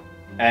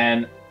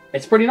 and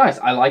it's pretty nice.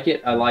 I like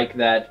it. I like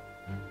that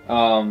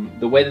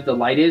the way that the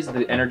light is,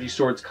 the energy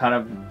swords kind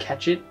of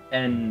catch it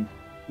and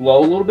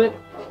glow a little bit,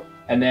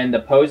 and then the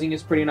posing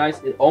is pretty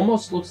nice. It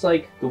almost looks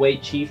like the way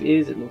Chief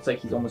is, it looks like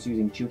he's almost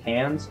using two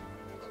hands.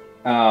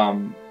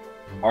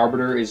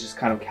 Arbiter is just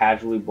kind of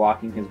casually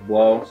blocking his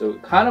blow, so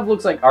it kind of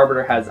looks like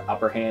Arbiter has the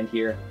upper hand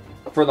here,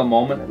 for the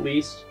moment at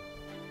least.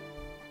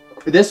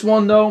 This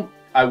one though,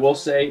 I will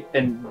say,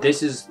 and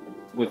this is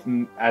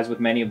as with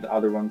many of the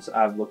other ones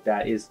I've looked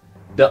at, is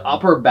the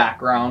upper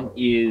background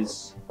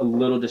is a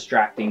little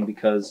distracting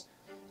because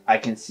I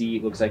can see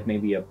it looks like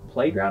maybe a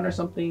playground or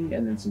something,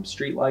 and then some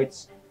street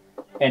lights,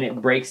 and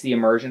it breaks the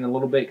immersion a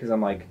little bit because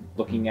I'm like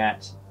looking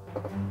at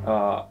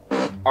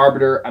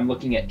Arbiter, I'm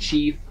looking at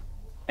Chief,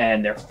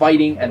 and they're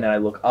fighting, and then I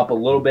look up a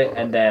little bit,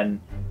 and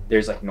then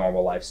there's like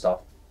normal life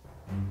stuff.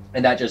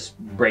 and that just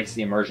breaks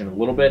the immersion a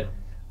little bit.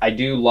 I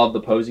do love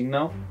the posing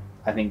though.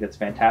 I think that's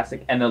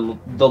fantastic. And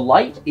the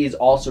light is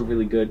also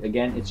really good.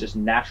 Again, it's just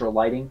natural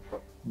lighting,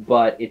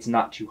 but it's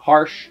not too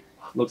harsh.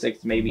 It looks like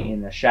it's maybe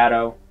in the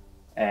shadow,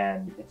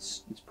 and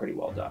it's pretty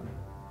well done.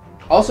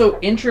 Also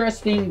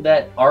interesting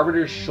that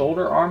Arbiter's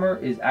shoulder armor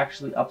is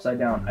actually upside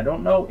down. I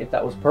don't know if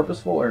that was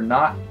purposeful or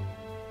not,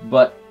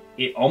 but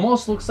it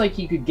almost looks like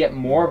he could get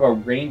more of a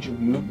range of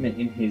movement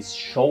in his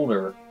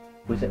shoulder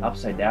with it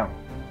upside down.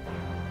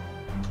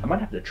 I might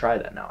have to try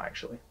that now,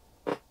 actually.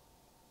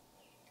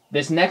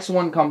 This next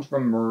one comes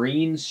from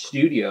Marine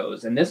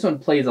Studios, and this one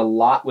plays a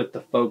lot with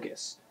the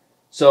focus.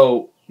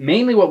 So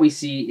mainly what we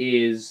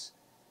see is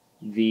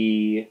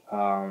the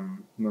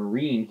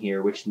Marine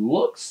here, which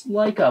looks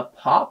like a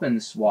pop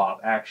and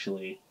swap,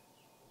 actually.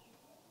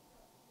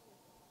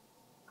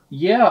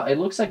 Yeah, it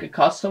looks like a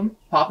custom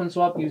pop and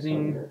swap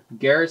using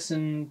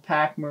Garrison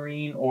Pack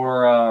Marine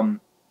or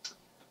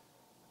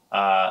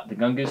the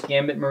Gungoose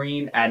Gambit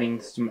Marine,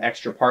 adding some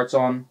extra parts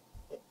on.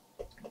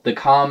 The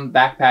comm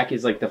backpack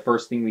is like the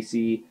first thing we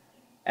see,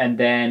 and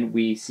then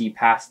we see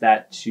past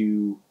that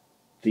to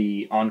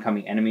the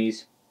oncoming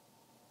enemies.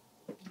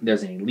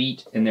 There's an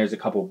elite, and there's a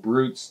couple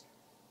brutes,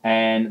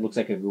 and it looks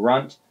like a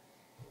grunt.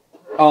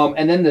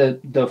 And then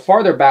the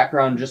farther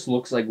background just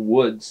looks like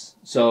woods,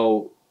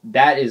 so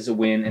that is a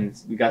win, and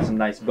we got some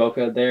nice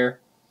bokeh there.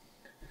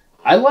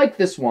 I like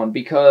this one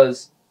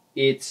because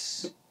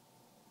it's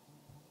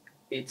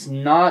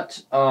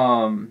not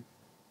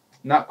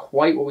not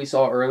quite what we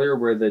saw earlier,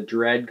 where the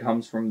dread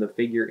comes from the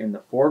figure in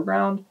the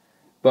foreground,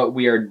 but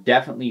we are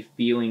definitely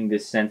feeling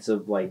this sense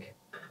of like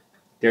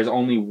there's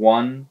only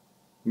one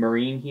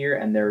Marine here,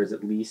 and there is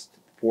at least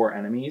 4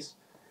 enemies.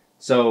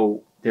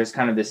 So there's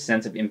kind of this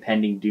sense of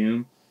impending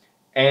doom.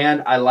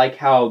 And I like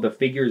how the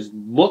figures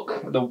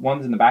look, the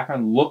ones in the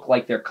background look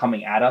like they're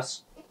coming at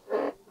us.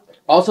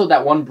 Also,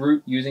 that one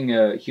brute using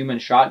a human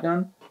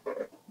shotgun,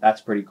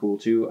 that's pretty cool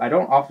too. I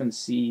don't often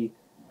see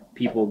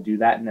people do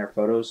that in their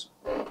photos,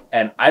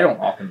 and I don't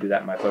often do that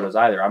in my photos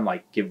either. I'm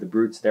like, give the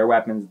brutes their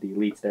weapons, the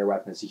elites their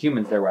weapons, the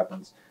humans their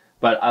weapons.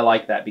 But I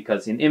like that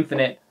because in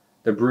Infinite,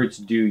 the brutes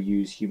do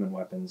use human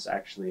weapons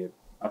actually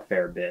a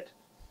fair bit.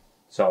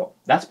 So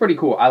that's pretty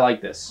cool. I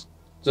like this.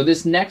 So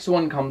this next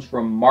one comes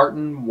from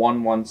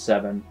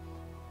Martin117,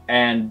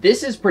 and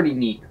this is pretty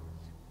neat.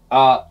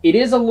 It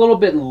is a little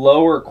bit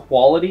lower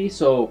quality,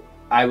 so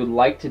I would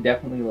like to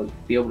definitely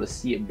be able to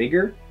see it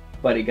bigger,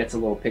 but it gets a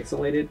little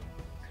pixelated.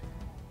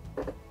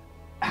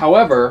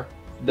 However,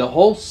 the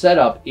whole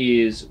setup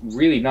is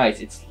really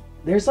nice.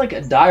 There's like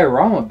a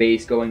diorama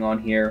base going on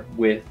here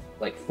with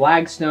like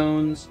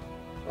flagstones.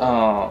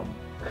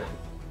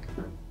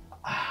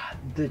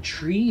 The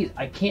trees,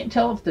 I can't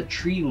tell if the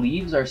tree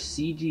leaves are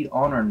CG'd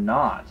on or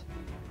not.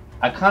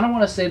 I kind of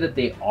want to say that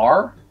they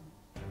are,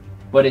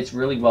 but it's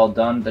really well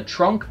done. The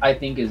trunk, I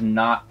think, is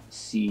not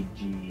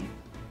CG,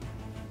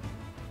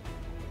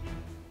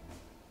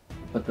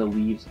 but the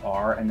leaves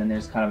are, and then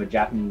there's kind of a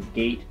Japanese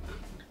gate.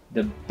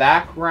 The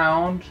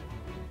background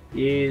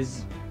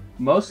is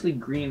mostly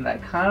green. I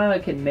kind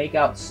of can make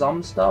out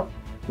some stuff,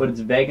 but it's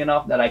vague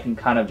enough that I can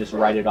kind of just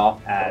write it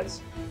off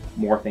as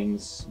more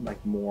things,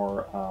 like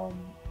more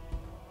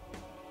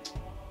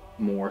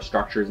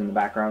structures in the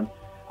background.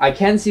 I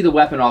can see the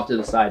weapon off to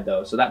the side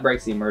though, so that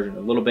breaks the immersion a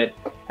little bit.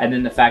 And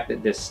then the fact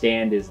that this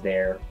stand is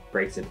there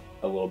breaks it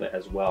a little bit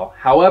as well.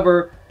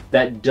 However,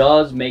 that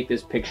does make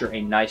this picture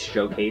a nice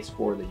showcase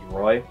for the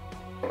Yoroi.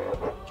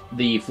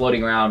 The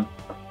floating around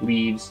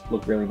leaves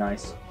look really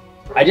nice.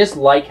 I just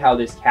like how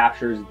this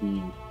captures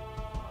the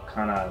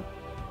kind of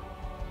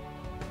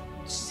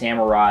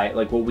samurai,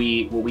 like what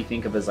we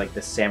think of as like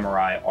the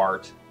samurai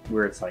art,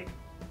 where it's like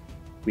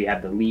we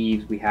have the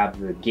leaves, we have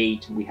the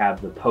gate, we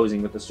have the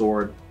posing with the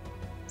sword.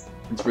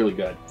 It's really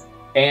good.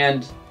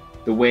 And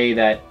the way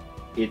that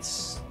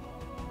it's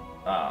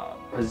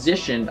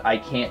positioned, I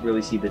can't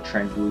really see the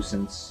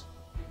translucence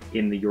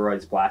in the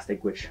Yoroi's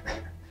plastic, which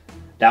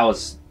that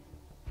was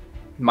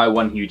my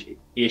one huge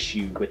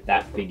issue with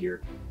that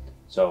figure.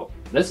 So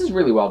this is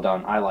really well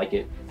done. I like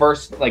it.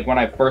 First, like when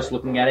I first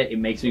looking at it, it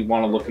makes me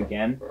want to look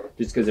again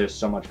just because there's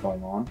so much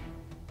going on.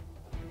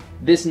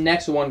 This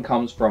next one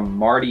comes from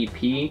Marty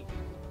P,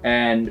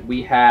 and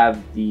we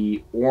have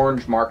the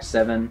orange Mark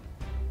 7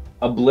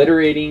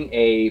 obliterating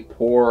a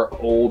poor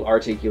old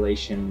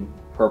articulation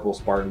purple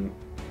Spartan,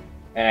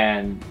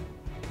 and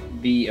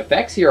the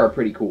effects here are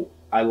pretty cool.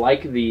 I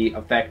like the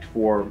effect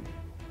for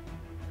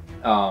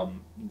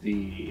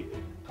the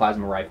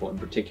plasma rifle in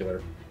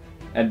particular,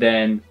 and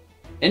then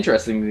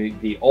interestingly,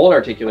 the old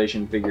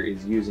articulation figure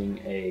is using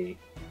a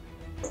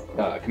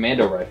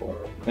commando rifle.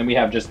 Then we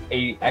have just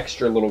a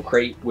extra little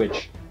crate,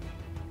 which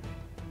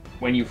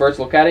when you first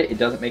look at it, it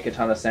doesn't make a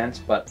ton of sense,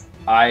 but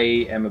I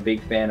am a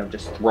big fan of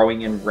just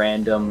throwing in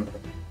random,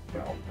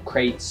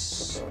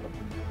 crates,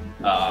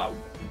 I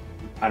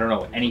don't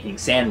know, anything,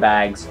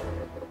 sandbags,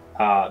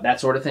 that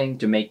sort of thing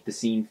to make the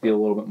scene feel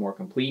a little bit more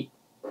complete.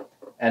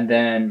 And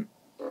then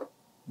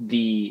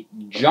the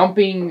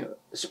jumping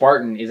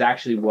Spartan is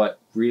actually what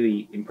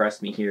really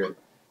impressed me here.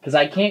 because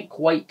I can't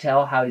quite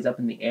tell how he's up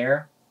in the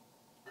air.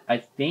 I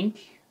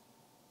think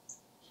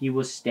he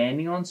was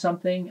standing on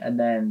something and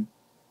then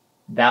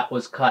that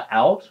was cut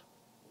out,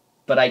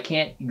 but I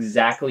can't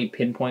exactly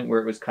pinpoint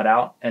where it was cut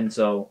out, and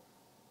so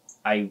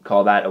I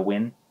call that a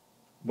win.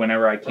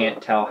 Whenever I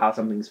can't tell how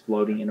something's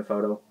floating in a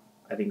photo,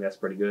 I think that's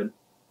pretty good.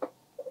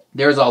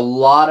 There's a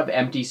lot of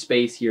empty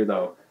space here,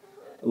 though.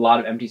 A lot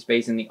of empty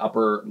space in the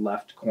upper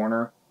left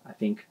corner. I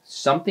think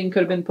something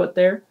could have been put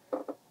there.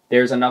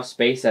 There's enough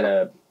space at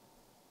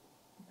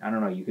I don't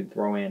know, you could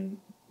throw in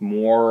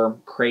more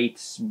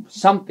crates,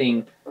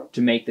 something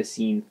to make the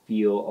scene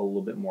feel a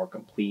little bit more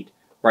complete.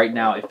 Right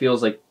now, it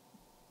feels like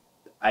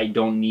I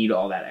don't need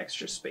all that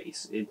extra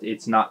space.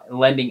 It's not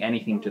lending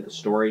anything to the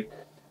story,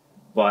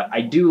 but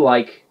I do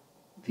like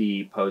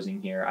the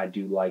posing here. I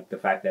do like the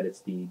fact that it's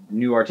the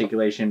new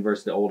articulation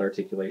versus the old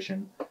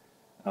articulation.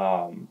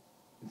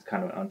 It's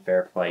kind of an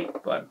unfair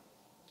fight, but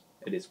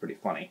it is pretty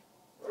funny.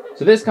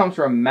 So this comes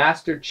from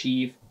Master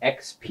Chief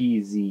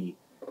XPZ,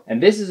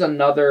 and this is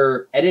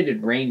another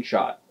edited rain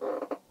shot.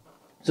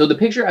 So the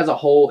picture as a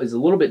whole is a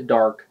little bit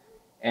dark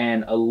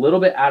and a little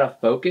bit out of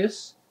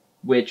focus,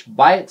 which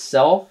by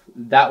itself,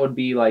 that would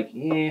be like,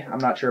 I'm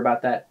not sure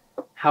about that.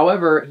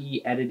 However,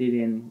 he edited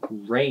in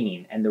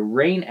rain, and the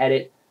rain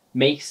edit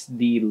makes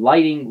the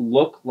lighting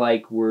look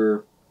like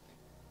we're...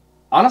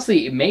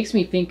 Honestly, it makes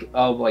me think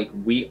of like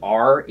we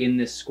are in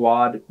this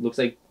squad. It looks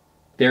like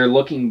they're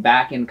looking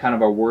back in kind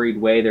of a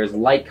worried way. There's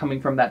light coming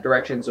from that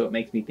direction, so it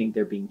makes me think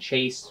they're being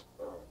chased.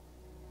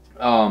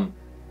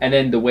 And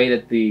then the way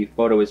that the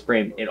photo is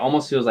framed, it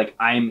almost feels like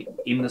I'm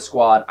in the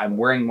squad, I'm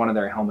wearing one of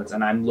their helmets,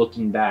 and I'm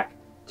looking back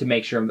to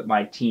make sure that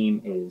my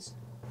team is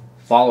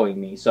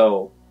following me.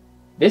 So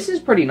this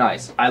is pretty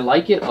nice. I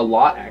like it a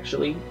lot,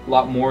 actually. A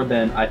lot more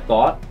than I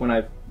thought. When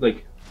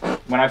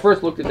I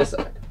first looked at this,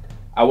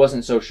 I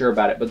wasn't so sure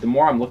about it, but the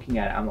more I'm looking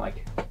at it, I'm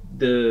like,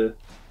 the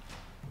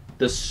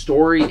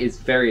story is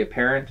very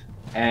apparent,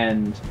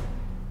 and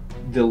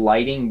the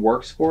lighting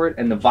works for it,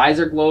 and the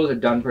visor glows are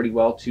done pretty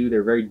well too.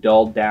 They're very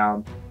dulled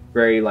down,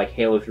 very like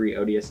Halo 3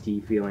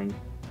 ODST feeling.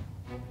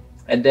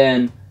 And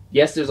then,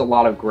 yes, there's a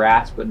lot of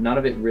grass, but none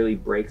of it really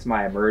breaks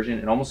my immersion.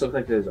 It almost looks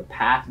like there's a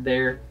path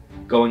there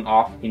going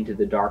off into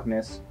the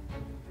darkness.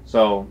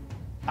 So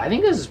I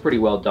think this is pretty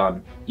well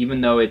done. Even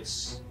though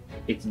it's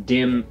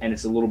dim and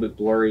it's a little bit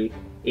blurry,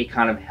 it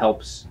kind of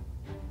helps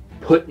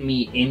put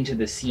me into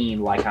the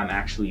scene like I'm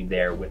actually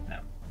there with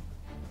them.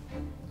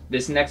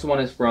 This next one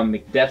is from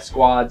McDeath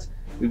Squads.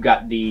 We've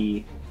got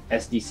the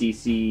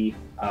SDCC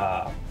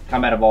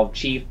Combat Evolved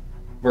Chief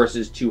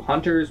versus 2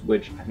 Hunters,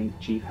 which I think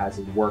Chief has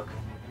his work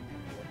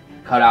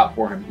cut out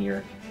for him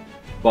here.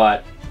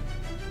 But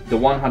the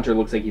one Hunter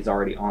looks like he's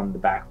already on the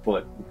back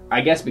foot. I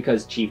guess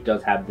because Chief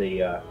does have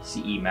the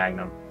CE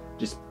Magnum.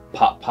 Just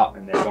pop, pop,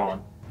 and they're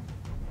gone.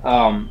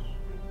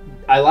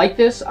 I like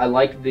this. I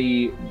like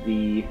the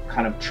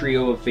kind of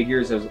trio of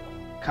figures. There's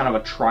kind of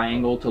a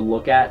triangle to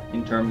look at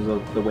in terms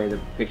of the way the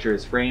picture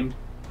is framed.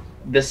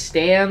 The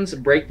stands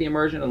break the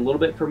immersion a little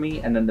bit for me,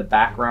 and then the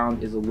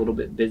background is a little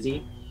bit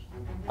busy.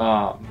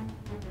 But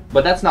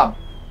it's not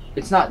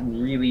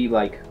really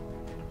like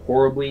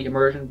horribly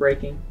immersion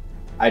breaking.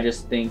 I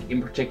just think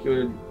in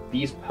particular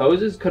these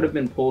poses could have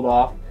been pulled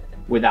off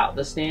without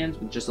the stands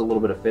with just a little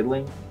bit of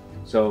fiddling.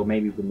 So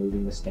maybe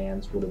removing the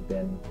stands would have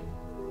been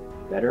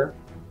better.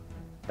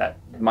 That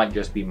might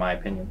just be my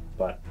opinion,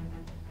 but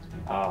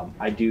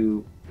I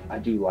do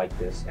like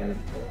this, and it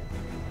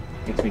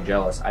makes me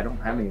jealous. I don't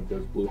have any of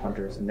those blue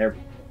Hunters, and they're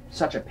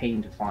such a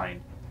pain to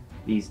find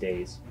these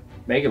days.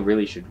 Mega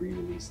really should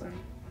re-release them.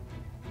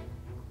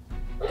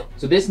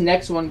 So this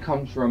next one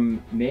comes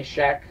from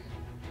Meshach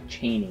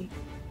Cheney.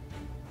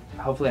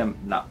 Hopefully I'm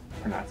not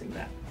pronouncing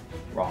that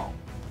wrong.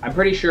 I'm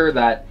pretty sure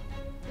that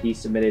he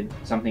submitted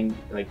something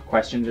like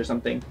questions or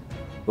something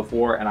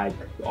before, and I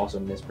also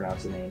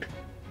mispronounced the name.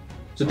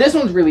 So this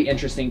one's really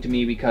interesting to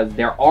me because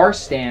there are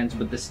stands,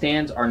 but the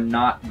stands are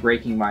not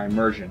breaking my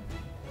immersion.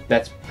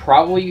 That's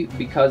probably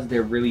because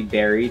they're really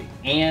buried,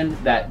 and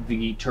that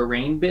the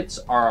terrain bits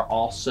are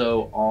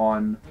also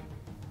on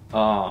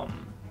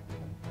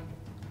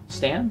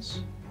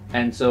stands,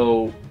 and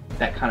so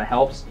that kind of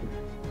helps.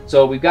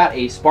 So we've got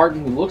a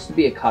Spartan who looks to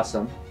be a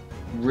custom.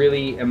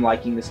 Really am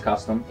liking this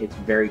custom. It's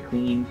very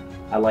clean.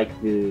 I like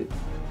the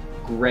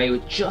gray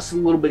with just a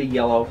little bit of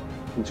yellow.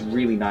 It's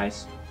really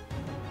nice.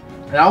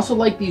 And I also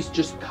like these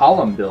just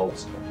column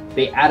builds.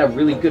 They add a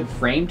really good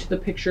frame to the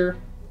picture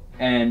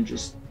and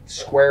just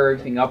square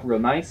everything up real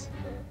nice.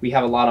 We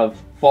have a lot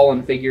of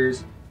fallen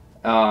figures.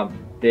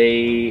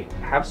 They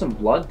have some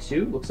blood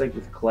too, looks like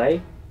with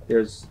clay.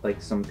 There's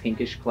like some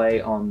pinkish clay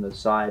on the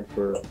side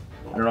for,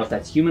 I don't know if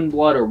that's human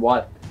blood or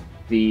what.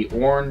 The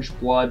orange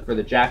blood for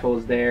the Jackal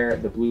is there.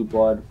 The blue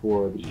blood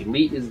for the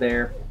Elite is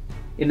there.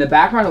 In the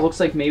background, it looks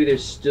like maybe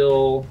there's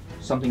still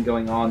something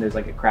going on. There's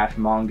like a crashed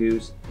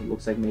mongoose. It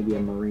looks like maybe a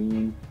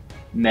Marine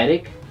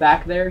medic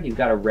back there. He's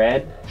got a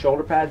red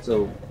shoulder pad,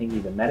 so I think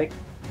he's a medic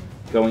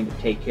going to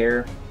take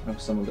care of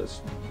some of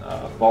those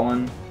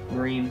fallen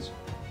Marines.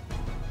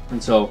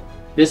 And so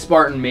This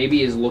Spartan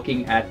maybe is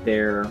looking at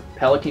their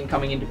Pelican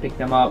coming in to pick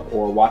them up,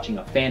 or watching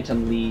a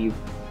Phantom leave,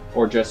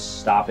 or just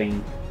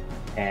stopping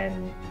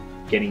and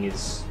getting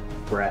his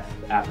breath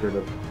after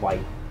the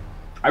flight.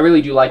 I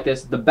really do like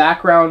this. The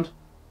background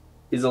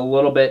is a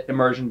little bit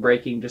immersion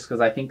breaking just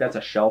because I think that's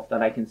a shelf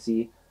that I can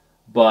see.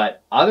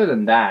 But other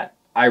than that,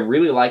 I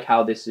really like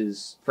how this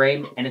is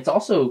framed, and it's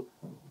also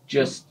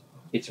just,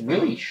 it's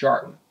really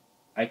sharp.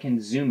 I can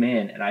zoom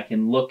in and I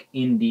can look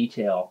in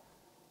detail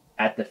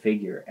at the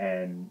figure,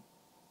 and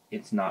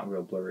it's not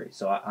real blurry.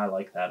 So I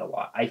like that a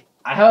lot. I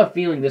have a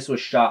feeling this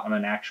was shot on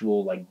an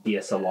actual like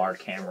DSLR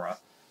camera.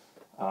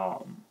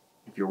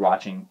 If you're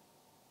watching,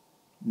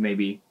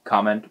 maybe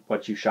comment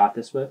what you shot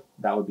this with.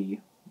 That would be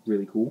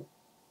really cool.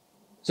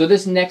 So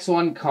this next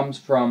one comes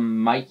from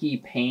Mikey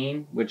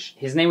Payne, which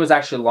his name was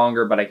actually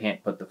longer, but I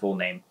can't put the full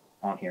name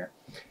on here.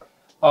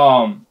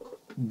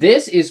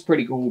 This is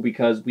pretty cool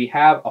because we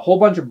have a whole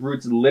bunch of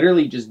brutes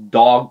literally just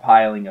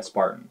dogpiling a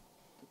Spartan.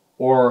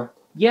 Or,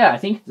 yeah, I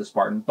think it's a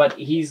Spartan, but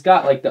he's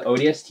got like the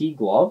ODST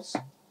gloves.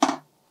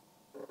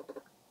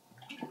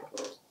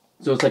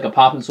 So it's like a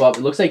pop and swap.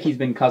 It looks like he's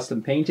been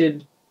custom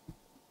painted.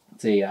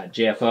 It's a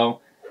JFO.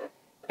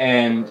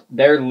 And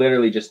they're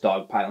literally just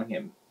dogpiling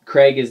him.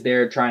 Craig is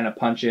there trying to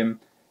punch him.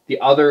 The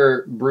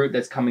other brute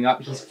that's coming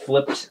up, he's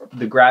flipped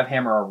the grab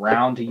hammer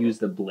around to use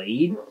the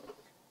blade.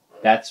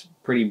 That's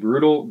pretty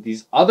brutal.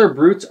 These other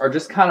brutes are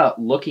just kind of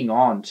looking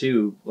on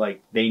too.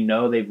 Like they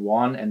know they've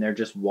won and they're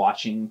just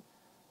watching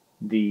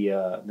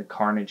the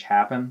carnage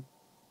happen.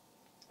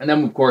 And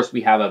then of course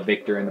we have a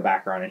victor in the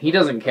background, and he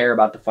doesn't care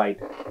about the fight.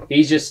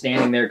 He's just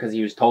standing there because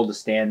he was told to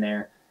stand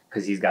there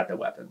because he's got the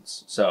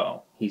weapons.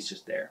 So he's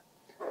just there.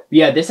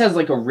 Yeah, this has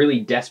like a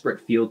really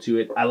desperate feel to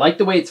it. I like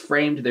the way it's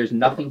framed. There's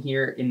nothing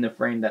here in the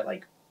frame that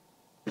like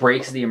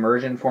breaks the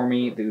immersion for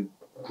me. The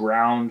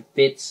ground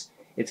fits.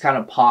 It's kind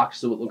of pocked,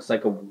 so it looks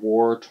like a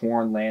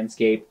war-torn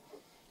landscape.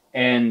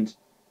 And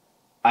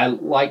I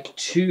like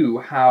too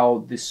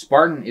how the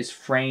Spartan is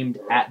framed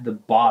at the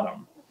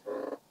bottom.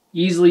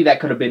 Easily that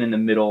could have been in the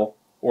middle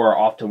or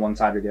off to one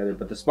side or the other,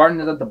 but the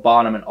Spartan is at the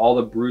bottom and all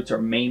the brutes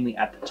are mainly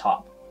at the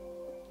top.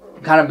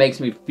 It kind of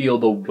makes me feel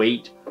the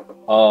weight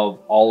of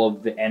all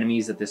of the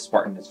enemies that this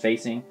Spartan is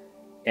facing,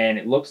 and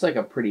it looks like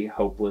a pretty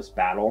hopeless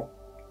battle,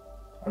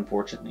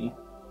 unfortunately.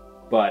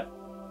 But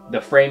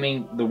the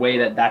framing, the way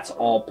that that's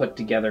all put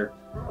together,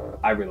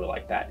 I really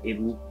like that.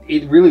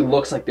 It really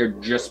looks like they're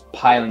just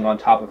piling on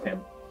top of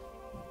him,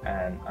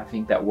 and I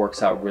think that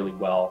works out really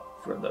well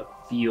for the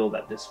feel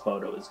that this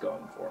photo is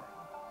going for.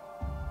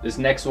 This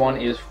next one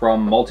is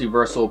from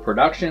Multiversal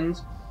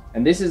Productions,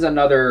 and this is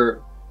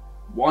another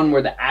one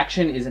where the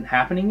action isn't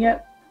happening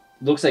yet.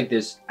 Looks like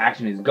this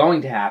action is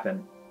going to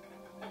happen.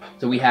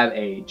 So we have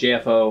a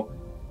JFO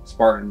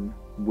Spartan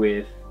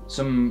with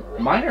some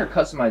minor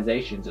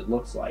customizations, it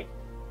looks like.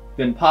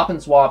 Been pop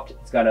and swapped.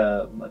 It's got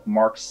a like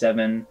Mark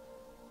 7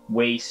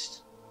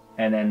 waist,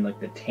 and then like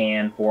the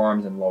tan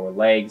forearms and lower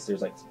legs.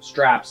 There's like some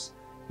straps.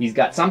 He's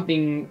got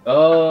something,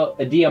 a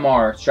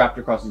DMR strapped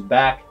across his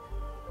back,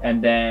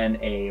 and then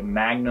a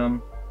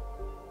Magnum.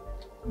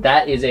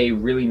 That is a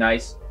really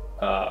nice,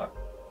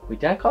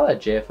 wait, did I call that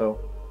JFO?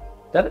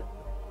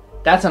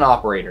 That's an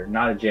operator,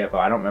 not a JFO.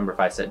 I don't remember if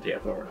I said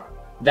JFO or not.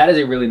 That is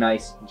a really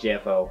nice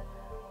JFO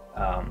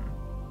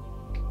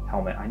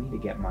helmet. I need to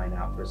get mine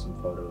out for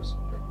some photos.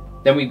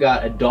 Then we've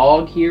got a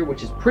dog here,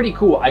 which is pretty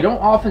cool. I don't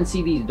often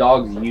see these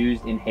dogs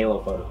used in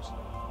Halo photos,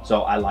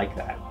 so I like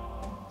that.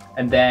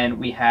 And then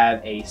we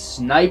have a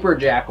sniper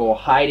jackal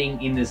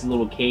hiding in this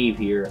little cave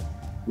here.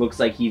 Looks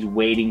like he's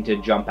waiting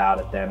to jump out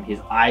at them. His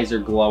eyes are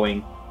glowing,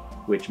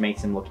 which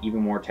makes him look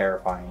even more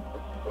terrifying.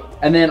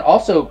 And then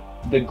also,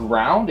 the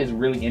ground is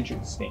really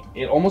interesting.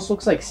 It almost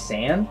looks like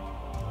sand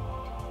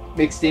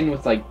mixed in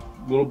with like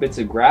little bits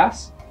of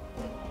grass,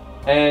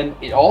 and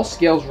it all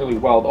scales really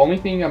well. The only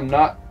thing I'm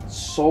not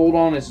sold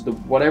on is the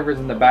whatever's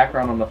in the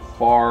background on the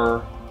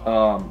far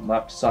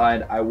left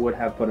side. I would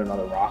have put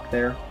another rock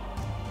there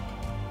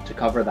to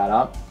cover that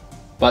up,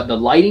 but the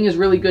lighting is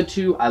really good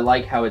too. I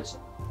like how it's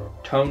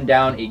toned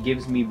down. It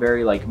gives me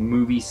very like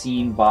movie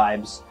scene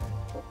vibes,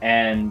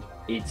 and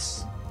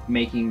it's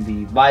making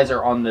the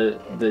visor on the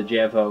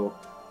JFO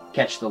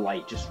catch the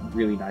light just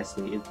really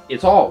nicely.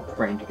 It's all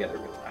framed together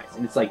really nice,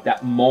 and it's like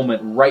that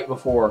moment right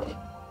before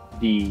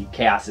the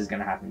chaos is going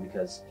to happen,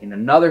 because in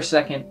another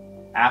second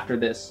after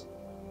this,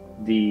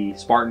 the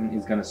Spartan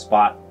is going to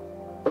spot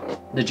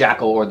the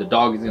jackal, or the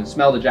dog is going to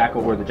smell the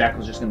jackal, or the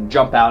jackal is just going to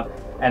jump out,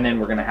 and then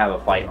we're going to have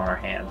a fight on our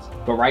hands.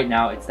 But right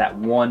now it's that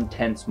one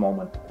tense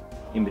moment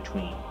in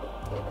between.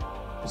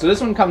 So this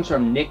one comes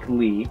from Nick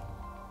Lee.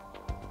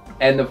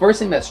 And the first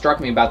thing that struck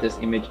me about this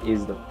image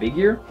is the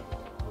figure.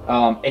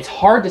 It's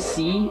hard to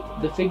see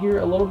the figure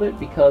a little bit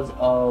because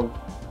of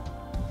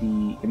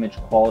the image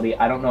quality.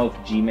 I don't know if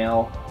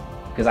Gmail,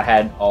 because I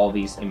had all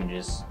these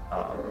images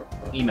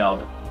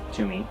emailed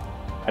to me.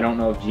 I don't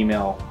know if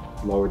Gmail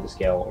lowered the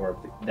scale or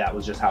if that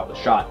was just how it was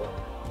shot.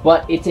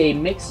 But it's a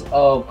mix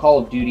of Call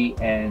of Duty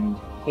and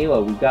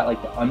Halo. We've got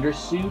like the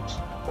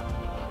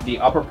undersuit. The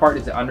upper part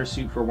is the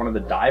undersuit for one of the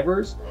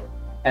divers.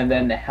 And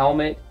then the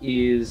helmet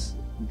is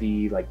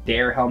the like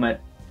Dare helmet.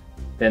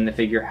 Then the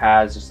figure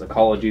has just the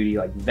Call of Duty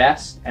like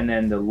vest, and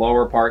then the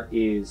lower part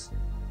is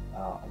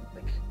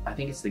like I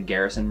think it's the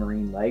Garrison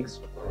Marine legs,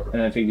 and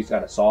then the figure's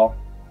got a saw.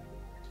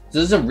 So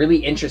this is a really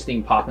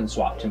interesting pop and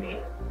swap to me.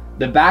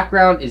 The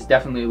background is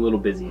definitely a little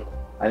busy.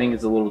 I think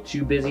it's a little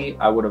too busy.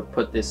 I would have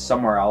put this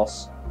somewhere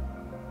else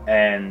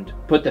and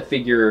put the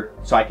figure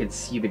so I could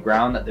see the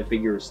ground that the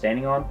figure is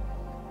standing on.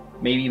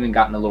 Maybe even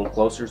gotten a little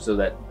closer so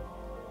that,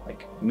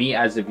 like, me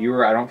as a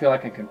viewer, I don't feel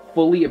like I can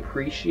fully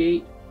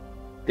appreciate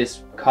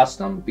this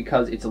custom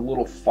because it's a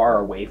little far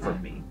away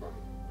from me.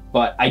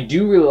 But I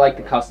do really like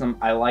the custom.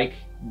 I like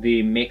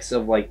the mix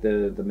of like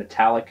the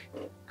metallic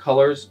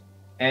colors,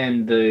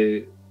 and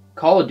the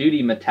Call of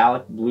Duty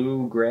metallic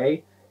blue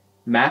gray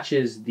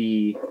matches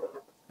the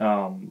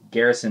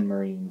Garrison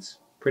Marines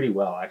pretty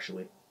well,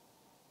 actually.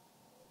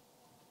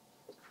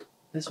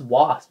 This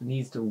wasp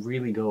needs to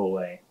really go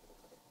away.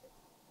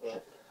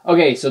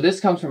 Okay, so this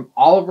comes from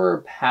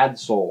Oliver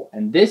Padsole,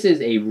 and this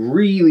is a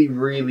really,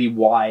 really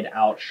wide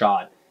out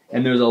shot,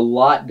 and there's a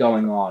lot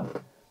going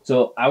on.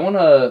 So I want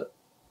to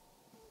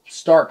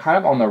start kind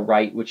of on the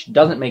right, which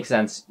doesn't make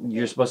sense.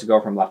 You're supposed to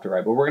go from left to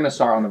right, but we're going to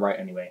start on the right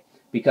anyway,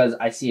 because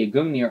I see a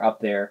Gungnir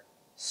up there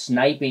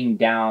sniping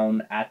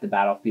down at the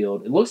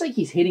battlefield. It looks like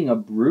he's hitting a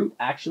brute,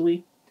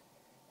 actually,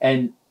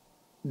 and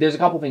there's a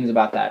couple things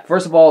about that.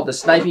 First of all, the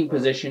sniping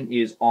position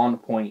is on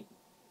point,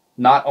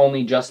 not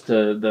only just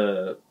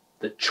the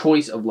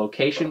choice of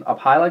location up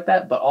high like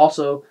that, but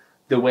also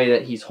the way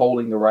that he's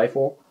holding the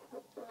rifle.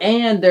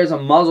 And there's a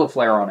muzzle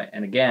flare on it.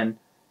 And again,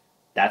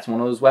 that's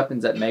one of those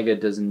weapons that Mega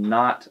does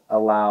not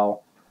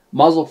allow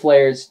muzzle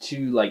flares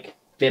to like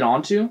fit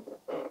onto.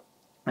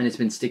 And it's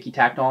been sticky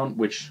tacked on,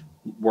 which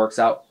works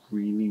out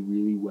really,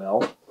 really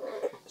well.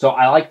 So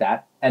I like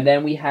that. And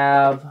then we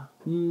have,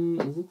 it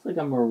looks like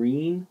a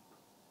Marine,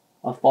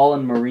 a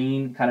fallen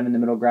Marine kind of in the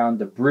middle ground.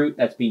 The brute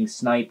that's being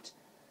sniped.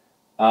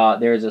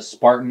 There's a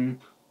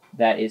Spartan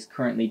that is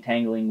currently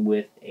tangling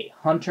with a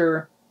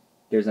hunter.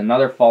 There's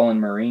another fallen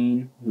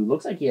Marine who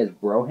looks like he has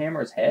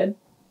Brohammer's head.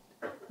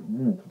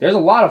 There's a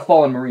lot of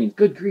fallen Marines.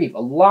 Good grief.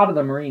 A lot of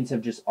the Marines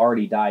have just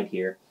already died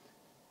here.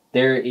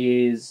 There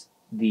is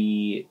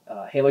the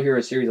Halo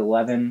Heroes Series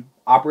 11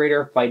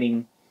 operator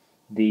fighting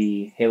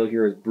the Halo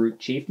Heroes Brute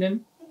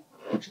Chieftain,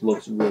 which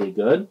looks really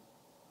good.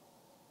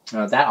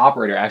 That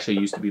operator actually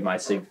used to be my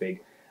sig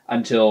fig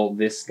until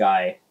this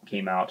guy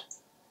came out.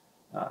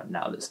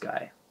 Now this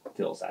guy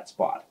fills that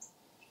spot.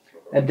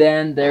 And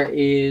then there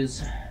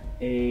is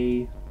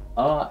a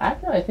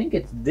actually I think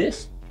it's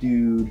this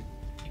dude,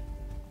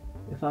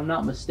 if I'm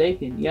not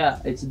mistaken. Yeah,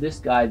 it's this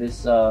guy, this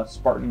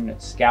Spartan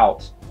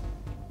Scout,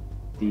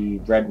 the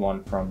red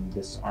one from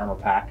this armor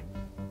pack,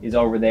 is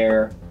over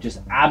there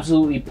just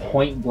absolutely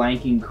point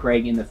blanking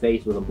Craig in the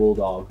face with a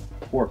bulldog.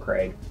 Poor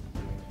Craig.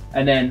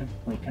 And then,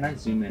 wait, can I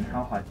zoom in?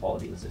 How high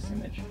quality is this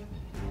image?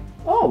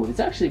 Oh, it's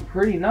actually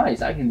pretty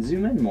nice. I can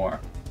zoom in more.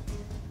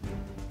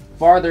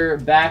 Farther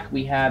back,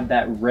 we have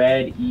that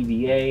red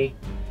EVA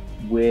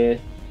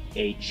with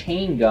a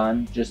chain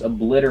gun just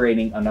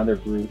obliterating another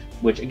brute,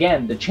 which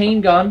again, the chain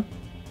gun,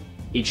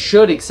 it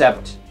should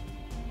accept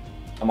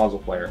a muzzle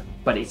flare,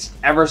 but it's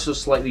ever so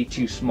slightly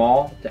too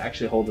small to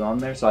actually hold it on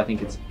there, so I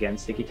think it's, again,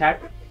 sticky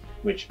tack,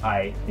 which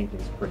I think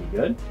is pretty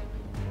good.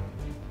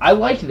 I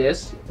like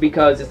this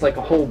because it's like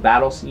a whole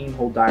battle scene,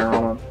 whole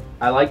diorama.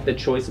 I like the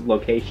choice of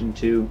location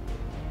too.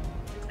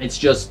 It's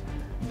just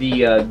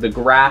the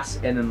grass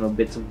and then the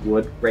bits of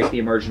wood break the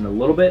immersion a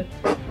little bit,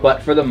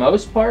 but for the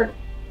most part,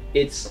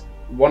 it's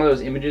one of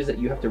those images that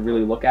you have to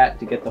really look at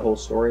to get the whole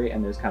story,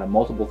 and there's kind of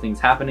multiple things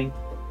happening.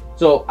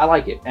 So I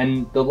like it,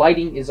 and the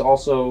lighting is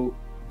also,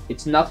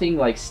 it's nothing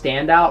like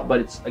standout, but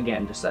it's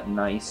again just that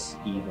nice,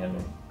 even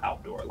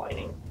outdoor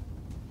lighting.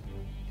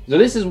 So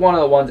this is one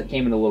of the ones that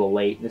came in a little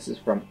late. This is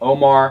from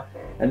Omar,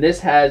 and this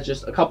has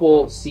just a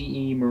couple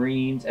CE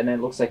Marines, and then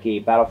it looks like a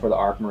Battle for the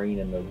Ark Marine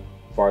in the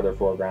farther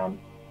foreground.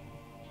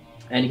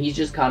 And he's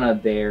just kind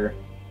of there,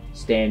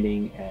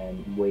 standing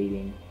and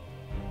waiting.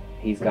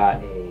 He's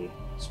got a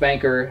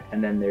spanker,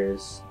 and then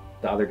there's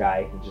the other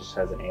guy who just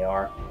has an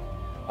AR.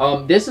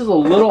 This is a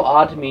little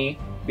odd to me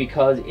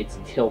because it's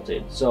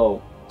tilted.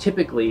 So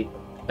typically,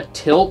 a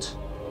tilt,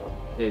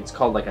 it's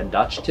called like a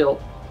Dutch tilt.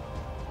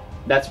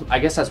 I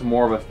guess that's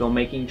more of a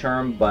filmmaking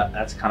term, but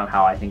that's kind of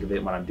how I think of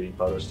it when I'm doing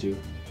photos too.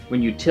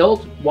 When you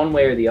tilt one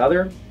way or the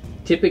other,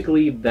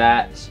 typically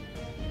that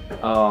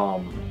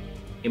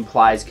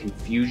implies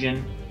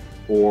confusion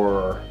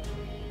or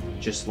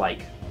just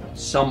like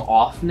some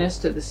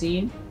offness to the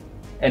scene.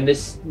 And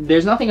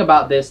there's nothing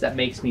about this that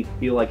makes me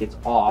feel like it's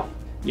off.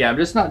 Yeah, I'm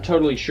just not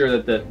totally sure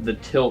that the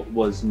tilt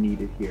was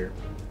needed here.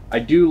 I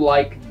do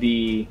like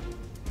the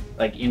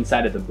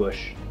inside of the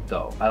bush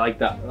though. I like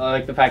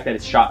the fact that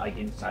it's shot like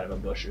inside of a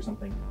bush or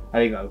something. I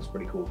think that looks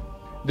pretty cool.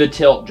 The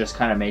tilt just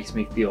kind of makes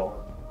me feel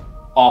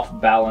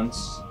off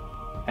balance,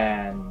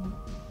 and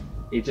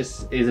it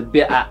just is a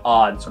bit at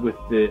odds with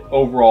the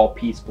overall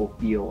peaceful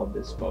feel of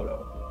this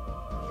photo.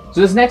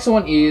 So this next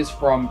one is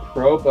from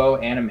Pro Bow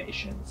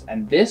Animations,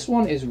 and this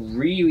one is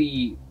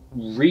really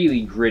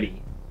really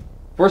gritty.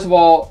 First of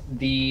all,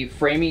 the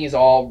framing is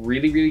all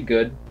really, really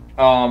good.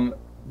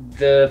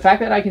 The fact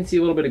that I can see a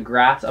little bit of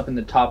grass up in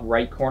the top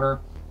right corner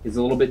is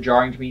a little bit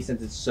jarring to me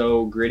since it's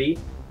so gritty.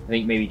 I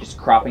think maybe just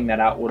cropping that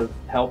out would have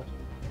helped.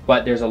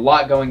 But there's a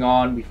lot going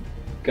on. We've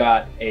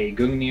got a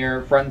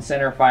Gungnir front and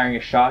center firing a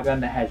shotgun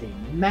that has a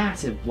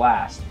massive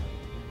blast.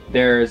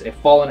 There's a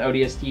fallen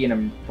ODST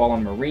and a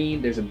fallen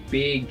Marine. There's a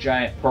big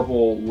giant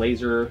purple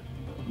laser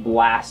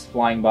blast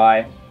flying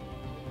by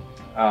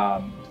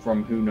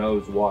from who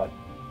knows what.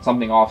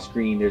 Something off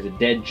screen. There's a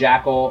dead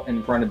jackal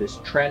in front of this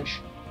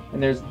trench.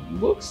 And there's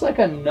looks like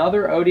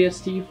another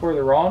ODST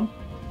further on.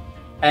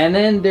 And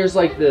then there's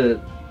like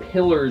the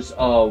pillars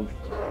of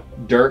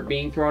dirt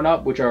being thrown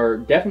up, which are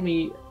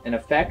definitely an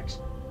effect,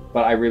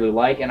 but I really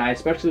like. And I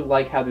especially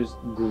like how there's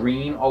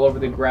green all over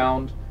the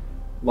ground,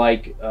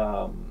 like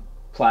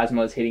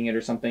plasma is hitting it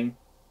or something.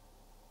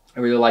 I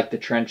really like the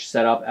trench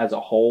setup as a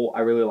whole.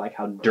 I really like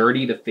how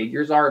dirty the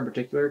figures are in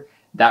particular.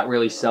 That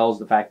really sells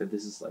the fact that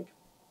this is like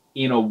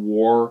in a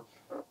war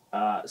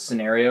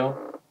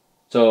scenario.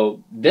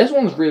 So this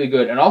one's really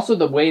good. And also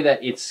the way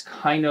that it's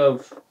kind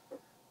of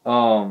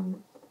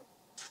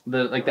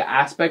the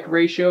aspect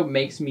ratio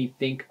makes me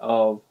think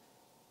of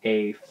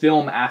a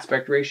film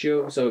aspect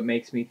ratio. So it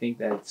makes me think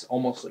that it's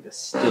almost like a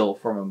still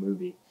from a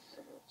movie.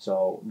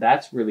 So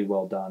that's really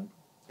well done.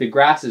 The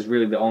grass is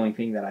really the only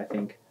thing that I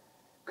think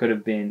could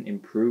have been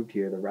improved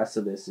here. The rest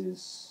of this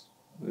is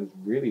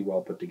really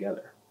well put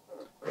together.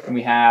 And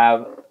we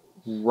have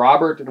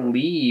Robert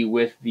Lee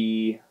with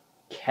the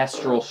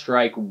Kestrel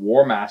Strike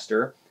War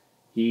Master.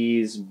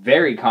 He's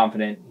very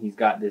confident. He's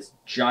got this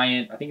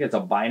giant, I think it's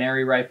a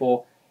binary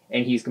rifle,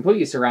 and he's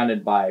completely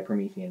surrounded by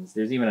Prometheans.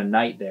 There's even a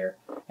knight there,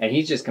 and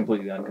he's just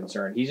completely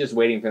unconcerned. He's just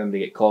waiting for them to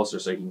get closer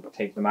so he can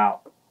take them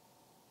out.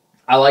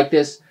 I like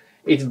this.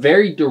 It's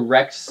very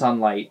direct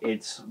sunlight.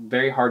 It's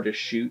very hard to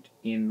shoot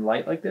in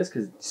light like this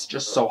because it's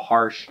just so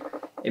harsh.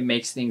 It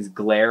makes things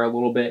glare a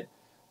little bit,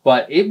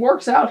 but it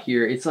works out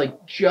here. It's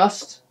like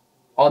just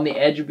on the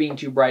edge of being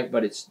too bright,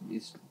 but it's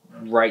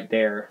right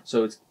there,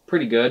 so it's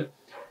pretty good.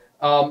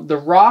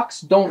 The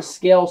rocks don't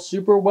scale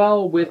super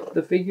well with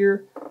the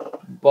figure,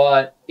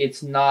 but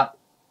it's not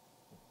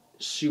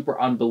super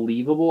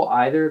unbelievable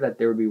either that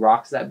there would be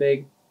rocks that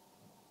big.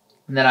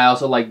 And then I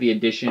also like the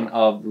addition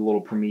of the little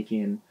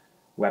Promethean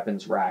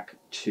weapons rack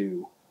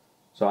too.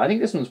 So I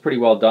think this one's pretty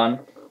well done.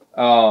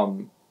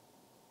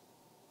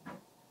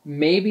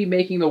 Maybe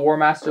making the War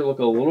Master look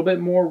a little bit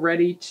more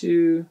ready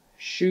to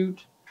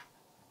shoot.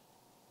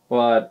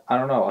 But I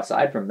don't know.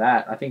 Aside from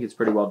that, I think it's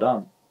pretty well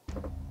done.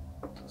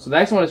 So the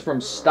next one is from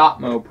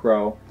Stopmo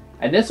Pro.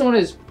 And this one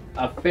is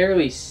a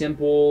fairly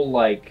simple,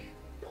 like,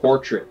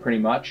 portrait, pretty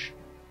much,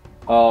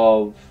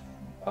 of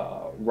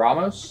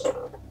Ramos.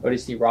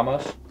 ODST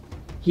Ramos.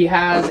 He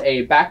has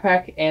a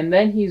backpack, and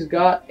then he's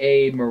got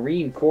a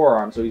Marine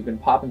forearm. So he's been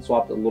pop and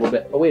swapped a little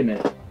bit. Oh, wait a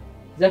minute.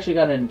 He's actually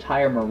got an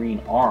entire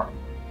Marine arm.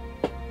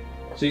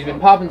 So he's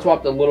been pop and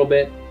swapped a little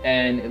bit,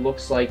 and it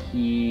looks like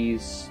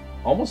he's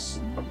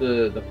almost...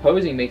 The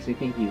posing makes me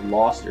think he's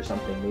lost or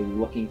something. Maybe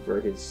looking for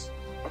his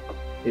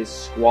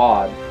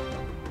squad.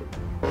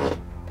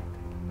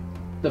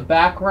 The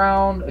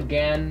background,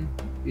 again,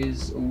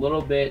 is a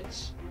little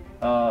bit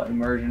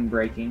immersion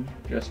breaking,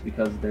 just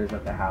because there's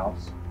at the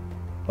house.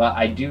 But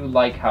I do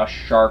like how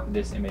sharp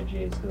this image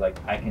is, because like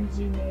I can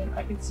zoom in,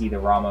 I can see the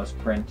Ramos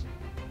print,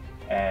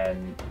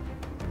 and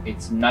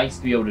it's nice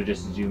to be able to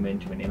just zoom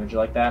into an image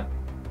like that.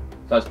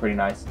 So that's pretty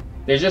nice.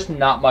 There's just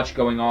not much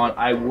going on.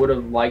 I would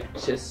have liked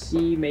to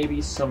see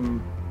maybe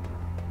some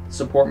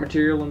support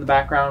material in the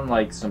background,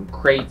 like some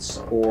crates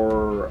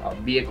or a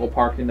vehicle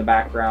parked in the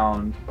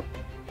background,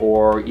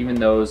 or even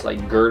those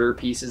like girder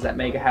pieces that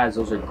Mega has.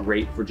 Those are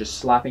great for just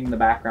slapping in the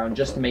background,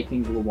 just to make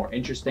things a little more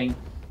interesting,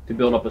 to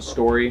build up a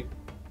story.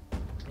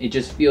 It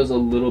just feels a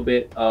little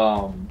bit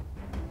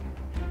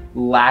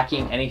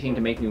lacking anything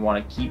to make me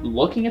want to keep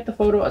looking at the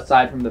photo,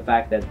 aside from the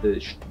fact that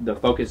the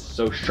focus is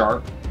so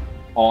sharp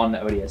on the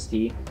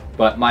ODST.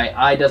 But my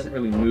eye doesn't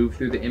really move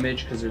through the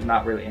image because there's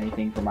not really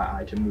anything for my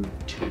eye to move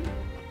to.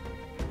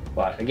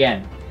 But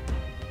again,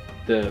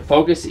 the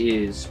focus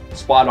is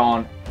spot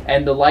on,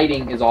 and the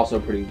lighting is also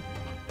pretty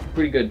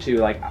good too.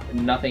 Like,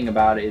 nothing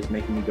about it is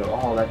making me go,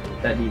 oh,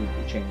 that needed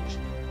to be changed.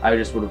 I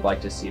just would have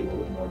liked to see a little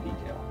bit more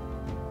detail.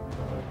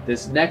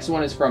 This next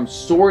one is from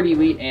Sword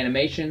Elite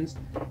Animations,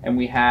 and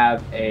we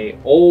have a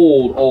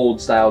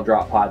old style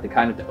drop pod, the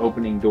kind of the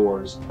opening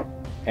doors,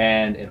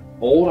 and an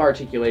old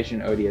articulation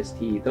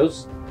ODST.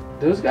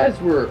 Those guys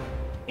were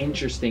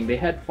interesting. They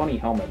had funny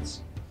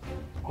helmets.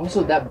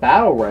 Also, that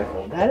battle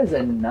rifle. That is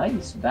a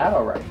nice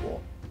battle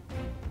rifle.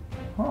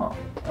 Huh.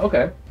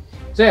 Okay.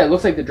 So yeah, it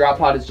looks like the drop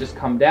pod has just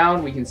come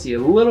down. We can see a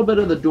little bit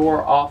of the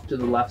door off to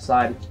the left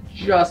side. It's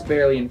just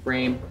barely in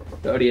frame.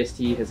 The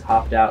ODST has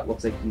hopped out.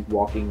 Looks like he's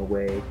walking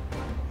away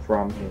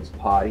from his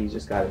pod. He's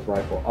just got his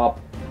rifle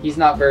up. He's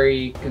not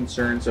very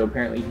concerned, so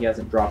apparently he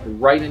hasn't dropped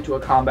right into a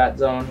combat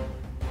zone.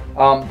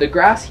 The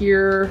grass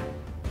here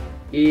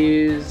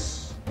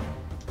is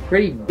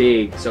pretty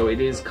big, so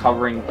it is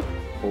covering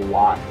a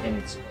lot, and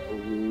it's a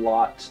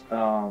lot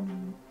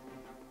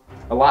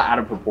out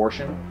of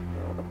proportion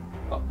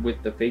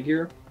with the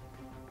figure,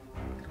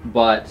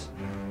 but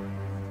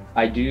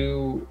I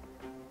do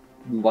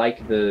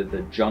like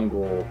the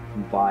jungle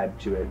vibe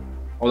to it.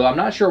 Although I'm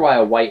not sure why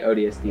a white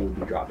ODST would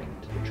be dropping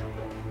into the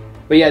jungle.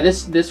 But yeah,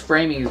 this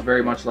framing is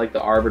very much like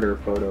the Arbiter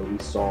photo we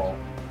saw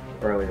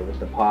earlier with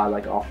the pod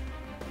like off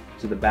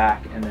to the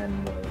back and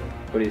then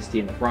the ODST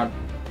in the front.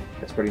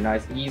 That's pretty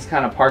nice. He's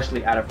kind of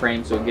partially out of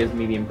frame, so it gives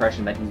me the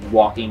impression that he's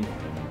walking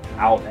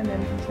out and then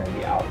he's going to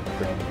be out of the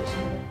frame just a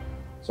minute.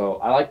 So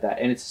I like that.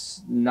 And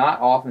it's not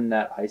often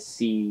that I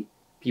see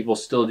people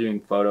still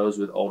doing photos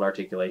with old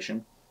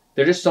articulation.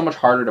 They're just so much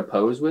harder to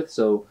pose with,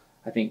 so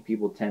I think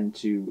people tend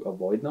to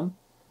avoid them.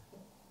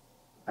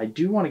 I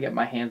do want to get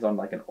my hands on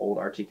like an old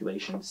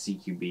articulation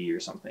CQB or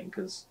something,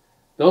 because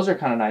those are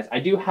kind of nice. I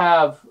do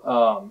have,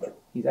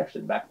 he's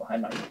actually back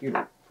behind my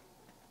computer.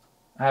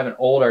 I have an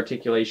old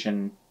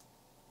articulation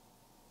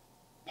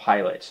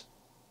Pilot,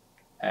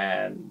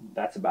 and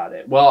that's about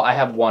it. Well, I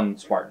have one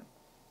Spartan,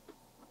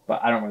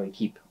 but I don't really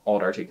keep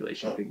old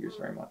articulation figures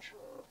very much.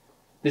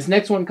 This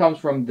next one comes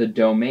from the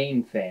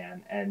Domain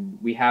Fan, and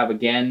we have,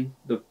 again,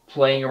 the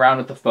playing around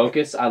with the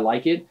focus. I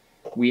like it.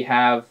 We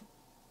have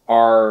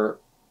our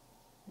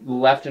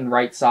left and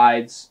right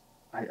sides.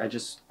 I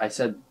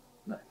said,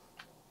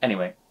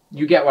 anyway,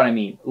 you get what I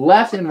mean.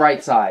 Left and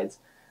right sides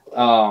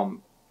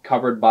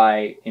covered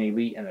by an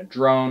elite and a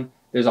drone.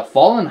 There's a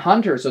fallen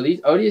hunter, so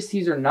these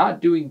ODSTs are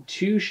not doing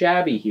too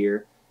shabby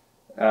here.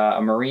 A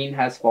Marine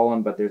has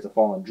fallen, but there's a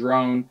fallen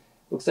drone.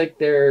 Looks like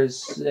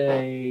there's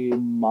a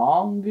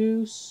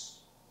mongoose.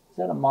 Is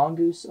that a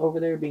mongoose over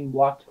there being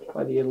blocked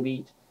by the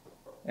elite?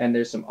 And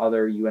there's some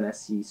other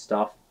UNSC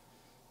stuff.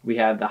 We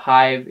have the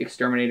Hive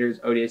Exterminators,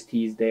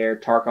 ODSTs there.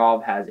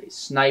 Tarkov has a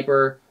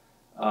sniper.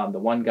 The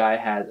one guy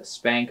has a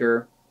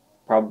spanker.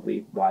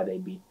 Probably why they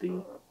beat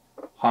the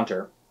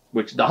hunter.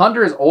 Which, the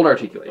hunter is old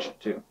articulation,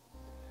 too.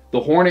 The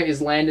Hornet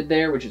is landed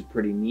there, which is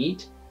pretty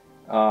neat.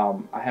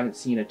 I haven't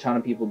seen a ton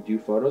of people do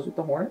photos with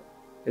the Hornet.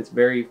 It's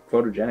very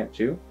photogenic,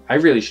 too. I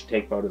really should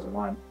take photos of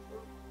mine.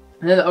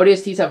 And then the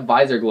ODSTs have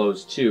visor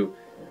glows, too.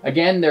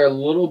 Again, they're a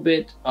little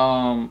bit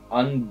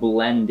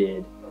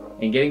unblended.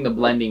 And getting the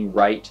blending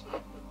right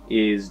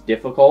is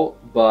difficult,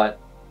 but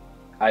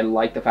I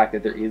like the fact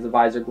that there is a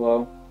visor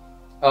glow.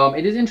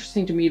 It is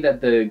interesting to me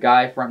that the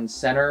guy front and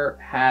center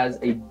has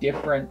a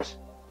different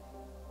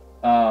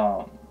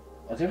glow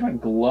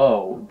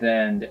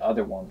than the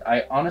other ones.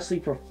 I honestly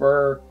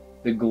prefer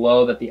the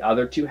glow that the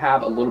other two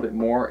have a little bit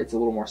more. It's a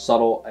little more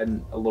subtle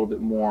and a little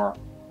bit more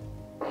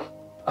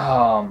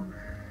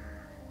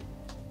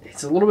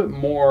it's a little bit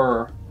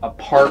more a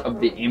part of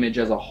the image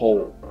as a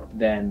whole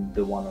than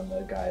the one on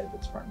the guy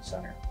that's front and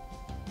center.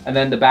 And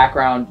then the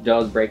background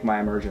does break my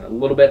immersion a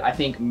little bit. I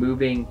think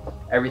moving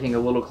everything a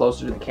little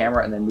closer to the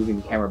camera and then moving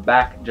the camera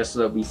back just so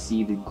that we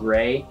see the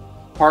gray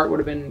part would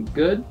have been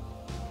good.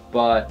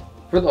 But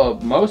for the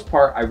most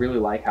part, I really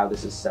like how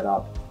this is set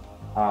up.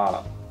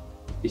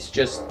 It's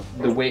just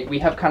the way we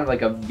have kind of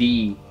like a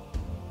V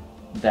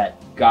that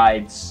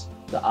guides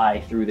the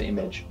eye through the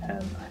image,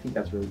 and I think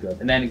that's really good.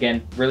 And then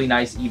again, really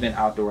nice even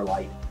outdoor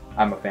light.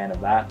 I'm a fan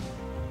of that.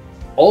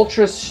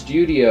 Ultra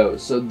Studio.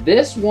 So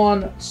this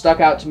one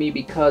stuck out to me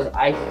because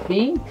I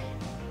think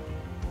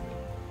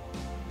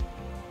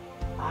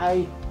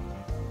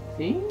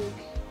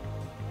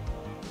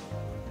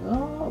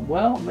oh,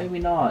 well, maybe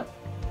not.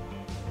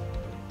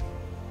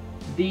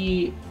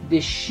 The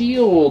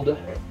shield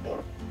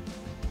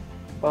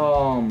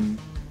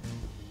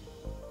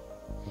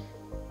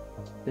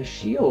the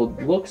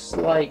shield looks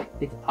like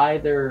it's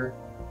either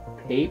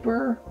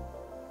paper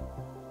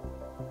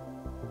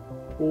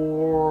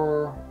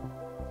or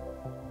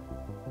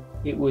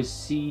it was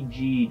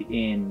CG'd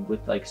in with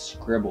like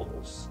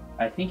scribbles.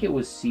 I think it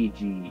was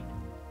CG'd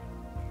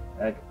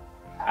like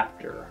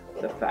after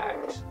the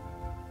fact.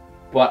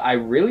 But I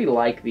really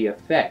like the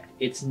effect.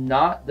 It's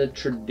not the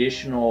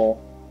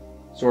traditional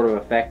sort of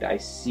effect I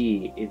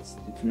see. It's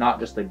not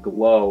just a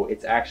glow.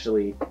 It's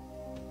actually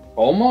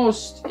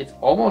almost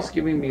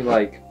giving me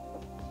like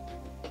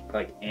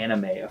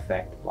anime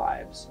effect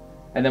vibes.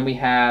 And then we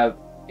have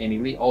an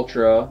Elite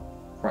Ultra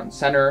front and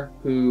center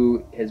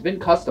who has been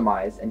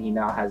customized, and he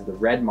now has the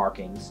red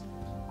markings.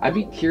 I'd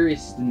be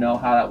curious to know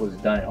how that was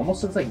done. It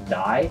almost looks like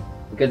dye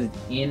because it's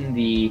in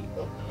the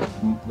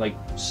like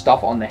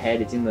stuff on the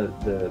head. It's in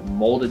the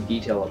molded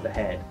detail of the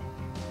head.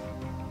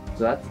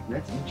 So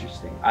that's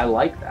interesting. I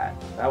like that.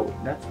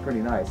 That's pretty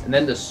nice. And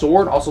then the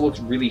sword also looks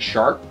really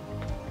sharp,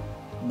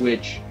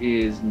 which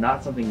is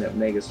not something that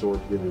Mega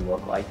swords really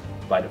look like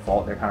by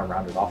default. They're kind of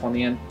rounded off on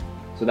the end.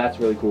 So that's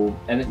really cool.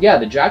 And yeah,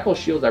 the Jackal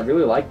shields, I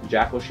really like the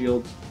Jackal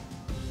shields.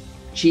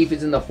 Chief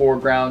is in the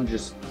foreground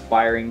just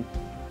firing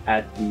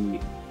at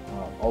the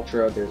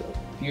Ultra. There's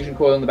a fusion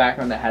coil in the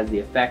background that has the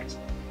effect.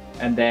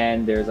 And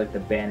then there's like the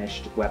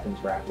banished weapons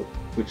rack,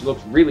 which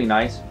looks really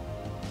nice.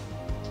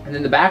 And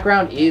then the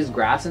background is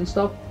grass and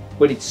stuff,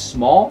 but it's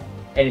small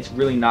and it's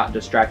really not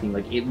distracting.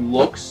 Like, it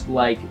looks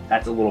like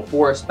that's a little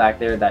forest back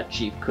there that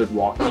Chief could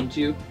walk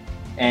into.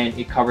 and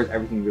it covers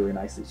everything really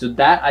nicely. So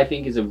that, I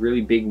think, is a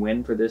really big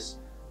win for this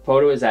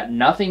photo, is that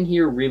nothing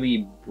here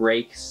really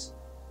breaks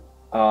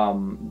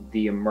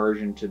the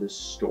immersion to the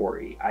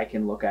story. I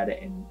can look at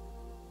it and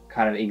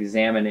kind of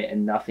examine it,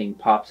 and nothing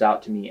pops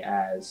out to me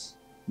as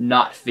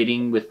not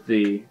fitting with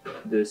the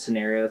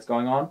scenario that's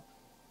going on.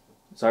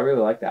 So I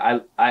really like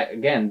that. I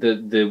again,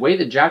 the way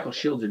the jackal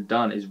shields are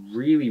done is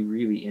really,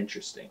 really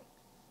interesting.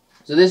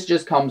 So this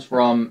just comes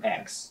from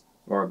X,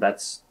 or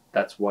that's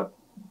what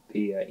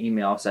the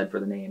email said for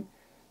the name.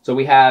 So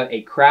we have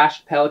a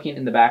crashed Pelican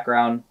in the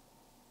background,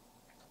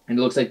 and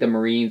it looks like the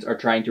Marines are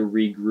trying to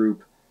regroup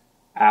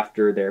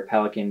after their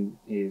Pelican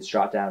is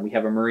shot down. We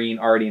have a Marine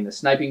already in the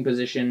sniping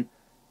position,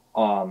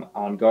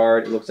 on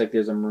guard. It looks like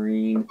there's a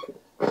Marine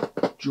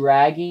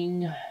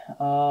dragging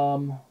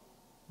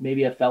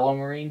maybe a fellow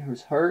Marine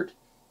who's hurt.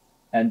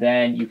 And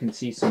then you can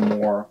see some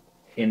more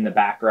in the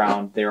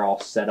background. They're all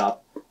set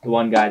up. The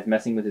one guy's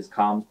messing with his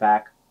comms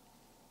pack.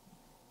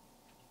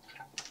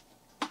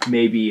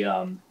 Maybe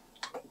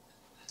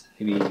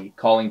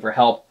calling for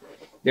help.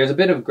 There's a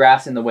bit of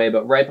grass in the way,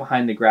 but right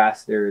behind the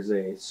grass there's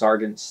a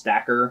Sergeant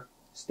Stacker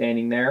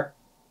standing there.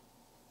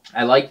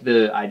 I like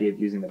the idea of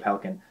using the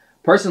Pelican.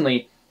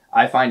 Personally,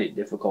 I find it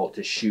difficult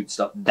to shoot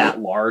stuff that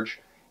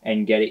large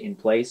and get it in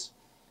place.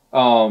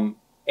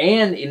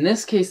 And in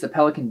this case, the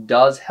Pelican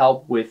does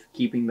help with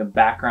keeping the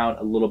background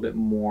a little bit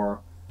more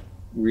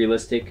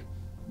realistic.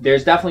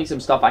 There's definitely some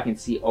stuff I can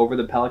see over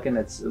the Pelican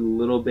that's a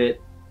little bit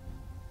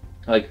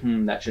like,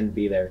 that shouldn't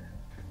be there.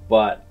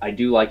 But I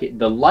do like it.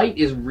 The light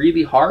is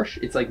really harsh.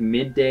 It's like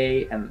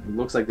midday, and it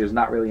looks like there's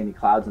not really any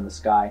clouds in the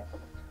sky.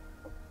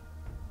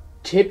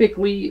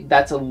 Typically,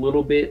 that's a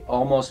little bit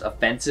almost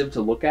offensive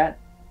to look at,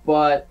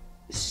 but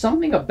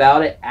something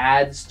about it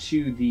adds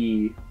to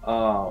the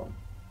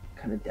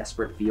kind of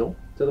desperate feel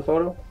to the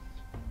photo.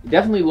 It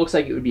definitely looks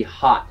like it would be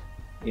hot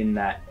in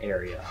that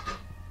area.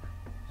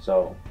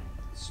 So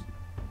it's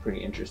pretty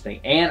interesting.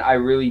 And I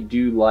really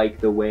do like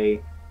the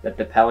way that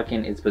the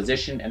Pelican is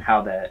positioned and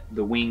how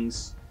the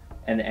wings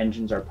and the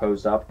engines are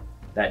posed up.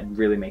 That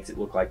really makes it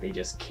look like they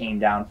just came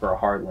down for a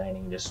hard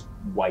landing and just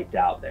wiped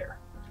out there.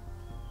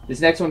 This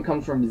next one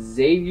comes from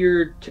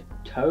Xavier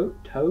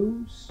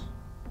Toes.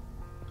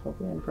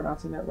 Hopefully I'm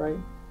pronouncing that right.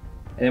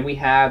 And then we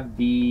have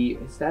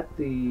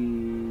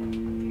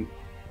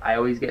I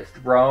always get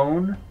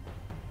Throne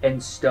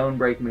and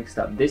Stonebreak mixed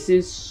up. This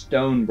is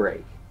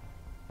Stonebreak.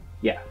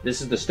 Yeah,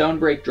 this is the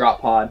Stonebreak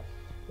drop pod.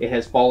 It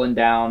has fallen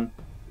down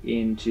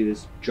into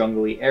this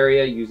jungly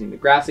area using the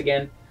grass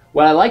again.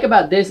 What I like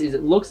about this is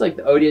it looks like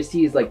the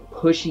ODST is like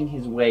pushing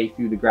his way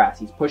through the grass.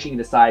 He's pushing it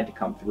aside to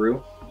come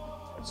through.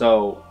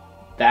 So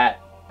that's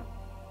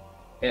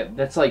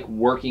like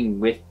working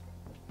with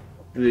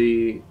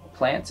the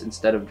plants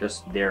instead of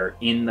just they're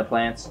in the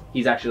plants.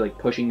 He's actually like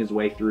pushing his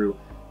way through,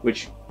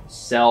 which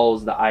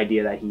sells the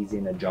idea that he's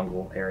in a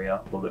jungle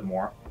area a little bit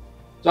more.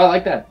 So I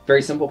like that.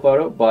 Very simple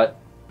photo, but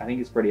I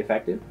think it's pretty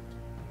effective.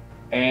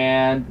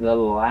 And the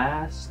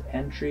last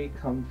entry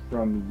comes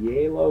from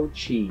Yellow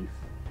Chief.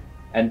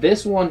 And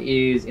this one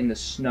is in the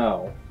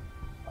snow.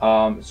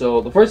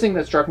 So the first thing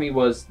that struck me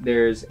was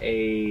there's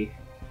a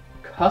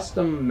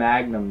custom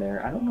Magnum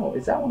there. I don't know,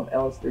 is that one of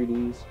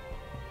LS3D's?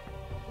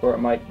 Or it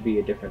might be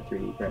a different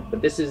 3D print.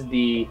 But this is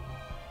the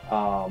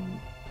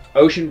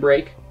Ocean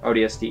Break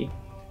ODST.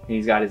 And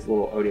he's got his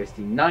little ODST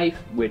knife,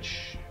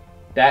 which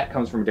that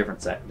comes from a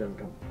different set. It doesn't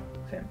come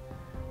with him.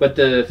 But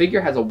the figure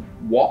has a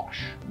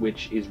wash,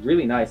 which is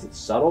really nice. It's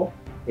subtle.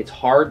 It's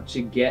hard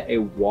to get a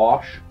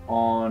wash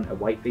on a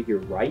white figure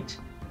right.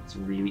 It's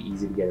really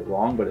easy to get it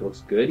wrong, but it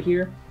looks good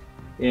here.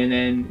 And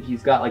then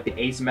he's got like the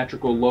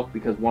asymmetrical look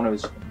because one of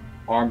his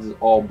arms is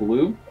all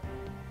blue,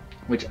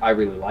 which I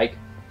really like.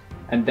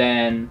 And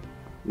then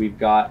we've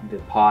got the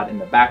pod in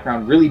the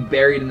background, really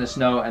buried in the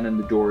snow, and then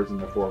the doors in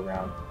the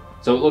foreground.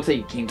 So it looks like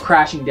he came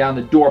crashing down,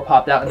 the door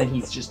popped out, and then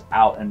he's just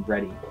out and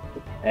ready.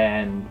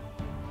 And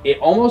it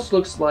almost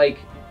looks like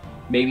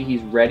maybe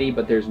he's ready,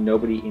 but there's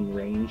nobody in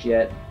range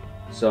yet.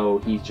 So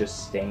he's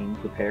just staying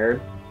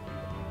prepared.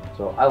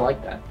 So I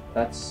like that.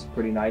 That's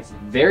pretty nice.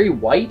 Very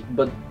white,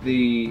 but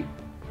the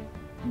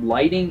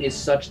lighting is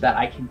such that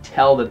I can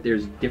tell that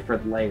there's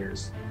different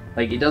layers.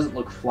 Like, it doesn't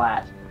look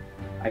flat.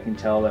 I can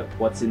tell that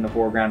what's in the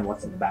foreground,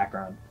 what's in the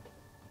background.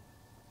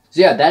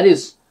 So yeah, that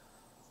is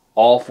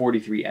all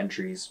 43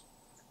 entries.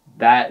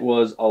 That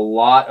was a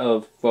lot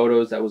of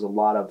photos. That was a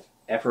lot of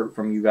effort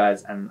from you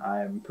guys, and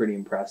I'm pretty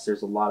impressed.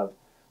 There's a lot of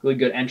really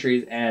good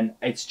entries, and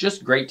it's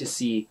just great to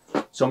see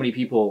so many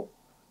people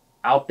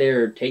out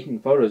there taking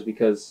photos,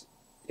 because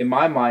in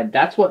my mind,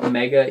 that's what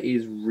Mega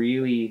is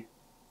really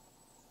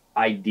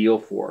ideal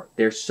for.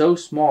 They're so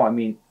small. I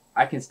mean,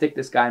 I can stick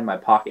this guy in my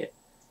pocket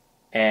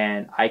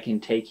and I can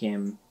take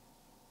him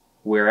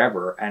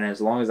wherever, and as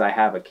long as I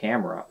have a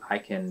camera, I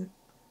can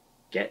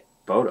get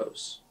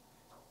photos.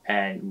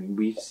 And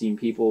we've seen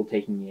people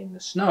taking it in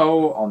the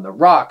snow, on the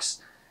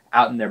rocks,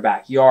 out in their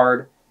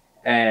backyard.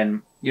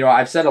 And, you know,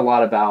 I've said a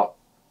lot about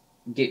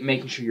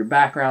making sure your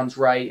background's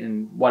right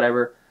and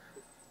whatever.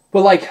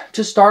 But, like,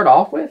 to start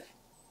off with,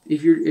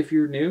 if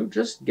you're new,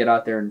 just get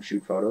out there and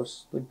shoot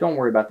photos. Like, don't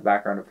worry about the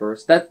background at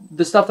first.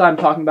 The stuff that I'm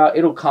talking about,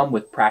 it'll come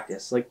with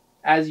practice. Like,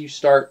 as you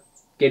start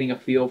getting a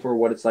feel for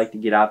what it's like to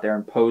get out there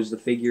and pose the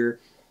figure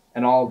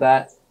and all of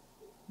that,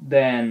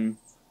 then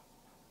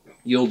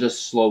you'll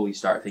just slowly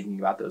start thinking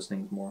about those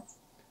things more.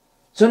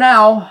 So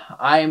now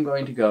I am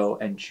going to go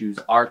and choose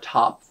our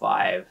top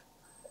 5,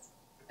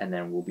 and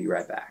then we'll be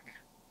right back.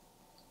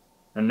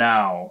 And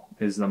now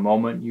is the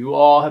moment you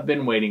all have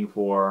been waiting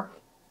for,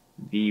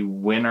 the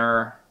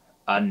winner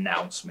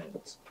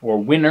announcement, or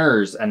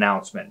winner's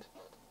announcement.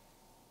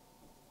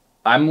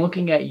 I'm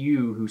looking at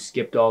you who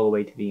skipped all the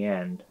way to the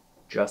end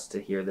just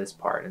to hear this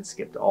part and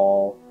skipped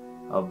all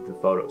of the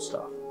photo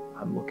stuff.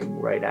 I'm looking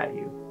right at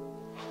you.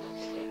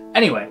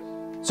 Anyway,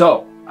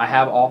 so I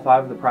have all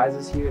 5 of the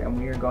prizes here, and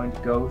we are going to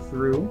go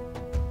through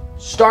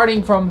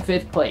starting from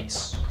 5th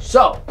place.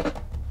 So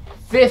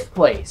 5th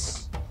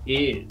place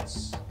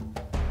is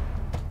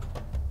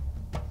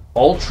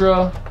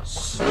Ultra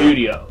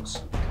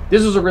Studios.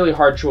 This was a really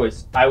hard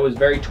choice. I was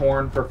very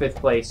torn for 5th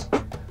place,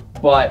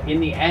 but in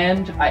the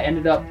end, I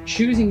ended up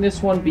choosing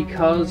this one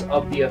because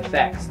of the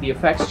effects. The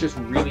effects just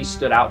really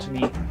stood out to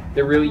me.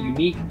 They're really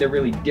unique, they're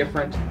really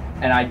different,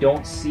 and I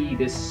don't see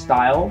this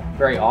style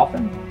very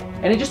often.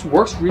 And it just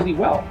works really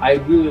well. I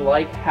really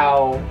like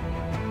how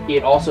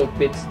it also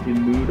fits the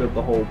mood of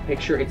the whole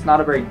picture. It's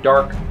not a very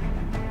dark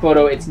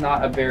photo. It's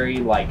not a very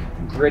like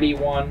gritty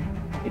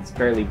one. It's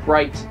fairly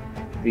bright.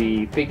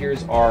 The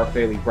figures are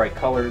fairly bright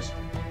colors,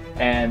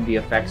 and the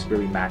effects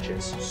really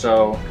matches.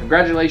 So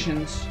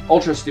congratulations,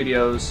 Ultra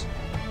Studios.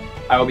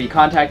 I will be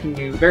contacting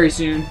you very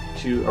soon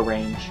to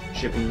arrange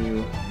shipping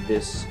you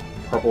this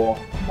purple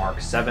Mark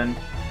 7.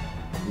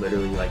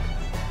 Literally like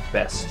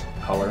best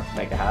color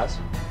Mega has.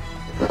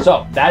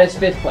 So that is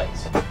 5th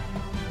place.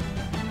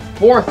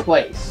 4th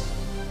place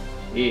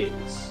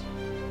is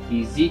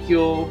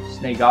Ezekiel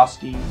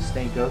Snagoski.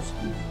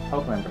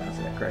 Hopefully I'm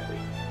pronouncing that correctly.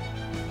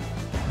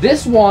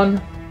 This one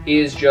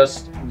is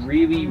just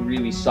really,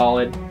 really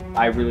solid.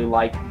 I really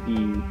like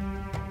the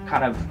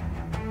kind of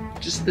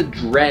just the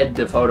dread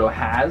the photo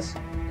has.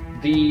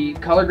 The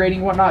color grading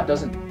and whatnot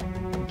doesn't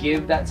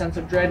give that sense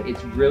of dread.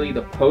 It's really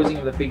the posing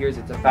of the figures.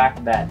 It's the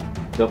fact that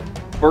the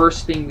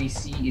first thing we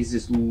see is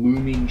this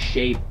looming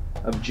shape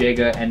of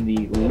Jega and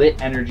the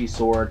lit energy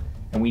sword,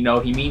 and we know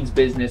he means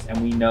business,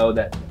 and we know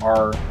that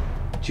our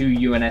 2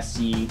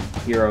 UNSC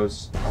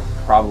heroes are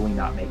probably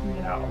not making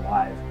it out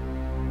alive.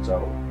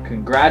 So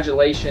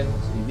congratulations,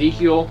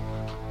 Ezekiel.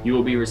 You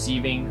will be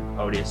receiving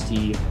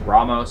ODST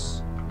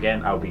Ramos.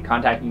 Again, I will be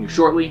contacting you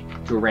shortly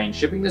to arrange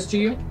shipping this to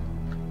you.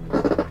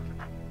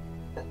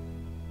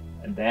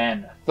 And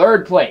then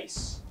 3rd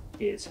place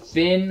is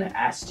Finn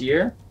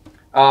Astier.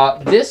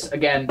 This,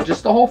 again,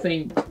 just the whole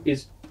thing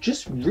is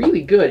just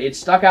really good. It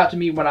stuck out to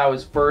me when I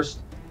was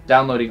first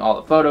downloading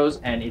all the photos,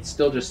 and it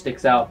still just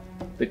sticks out.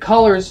 The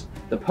colors,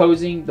 the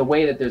posing, the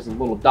way that there's a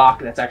little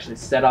dock that's actually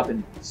set up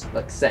and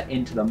like set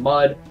into the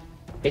mud.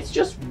 It's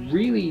just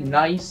really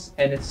nice,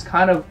 and it's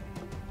kind of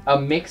a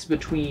mix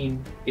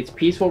between, it's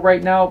peaceful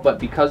right now, but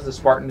because the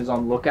Spartan is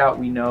on lookout,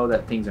 we know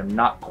that things are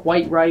not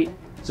quite right,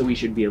 so we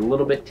should be a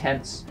little bit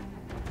tense.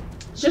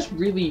 It's just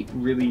really,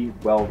 really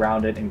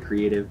well-rounded and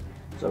creative.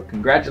 So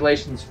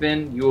congratulations,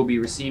 Finn. You will be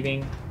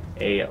receiving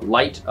a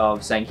light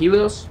of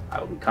Sanghelios. I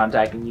will be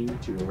contacting you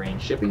to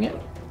arrange shipping it.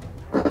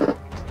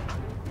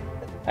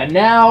 And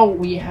now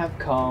we have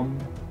come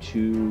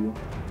to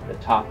the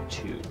top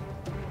 2.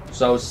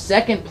 So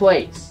 2nd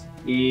place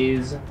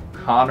is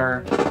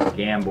Connor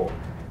Gamble.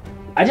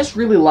 I just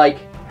really like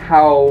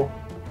how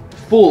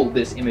full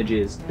this image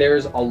is.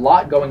 There's a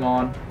lot going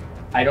on.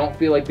 I don't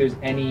feel like there's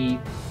any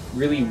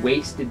really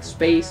wasted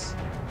space.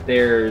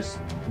 There's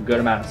a good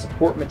amount of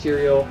support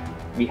material.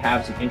 We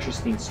have some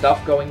interesting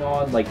stuff going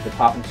on, like the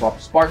top and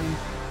soft Spartan.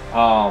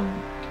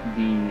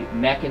 The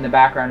mech in the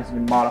background has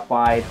been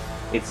modified.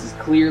 It's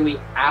clearly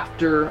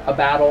after a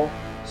battle,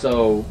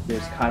 so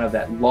there's kind of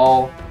that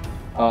lull.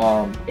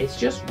 It's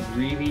just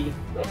really,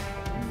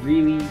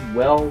 really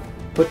well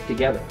put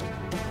together.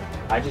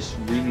 I just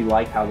really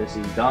like how this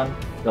is done.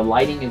 The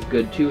lighting is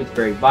good too. It's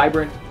very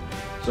vibrant.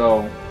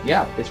 So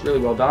yeah, it's really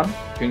well done.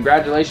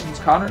 Congratulations,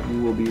 Connor.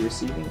 You will be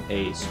receiving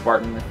a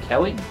Spartan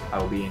Kelly. I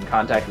will be in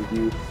contact with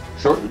you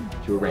shortly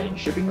to arrange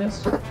shipping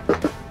this.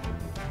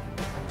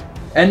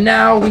 And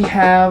now we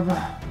have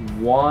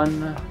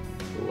one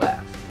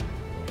left.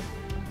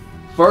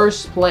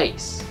 1st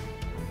place.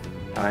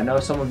 And I know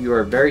some of you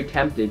are very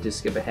tempted to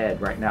skip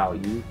ahead right now.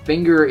 Your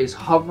finger is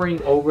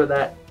hovering over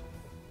that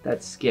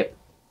skip.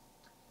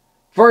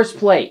 1st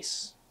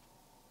place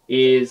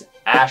is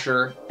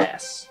Asher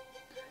S.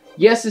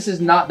 Yes, this is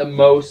not the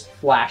most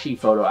flashy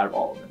photo out of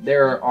all of them.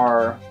 There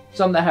are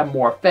some that have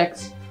more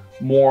effects,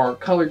 more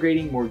color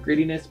grading, more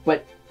grittiness,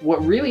 but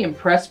what really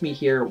impressed me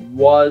here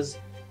was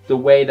the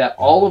way that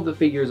all of the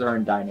figures are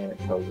in dynamic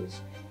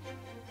poses.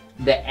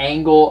 The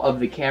angle of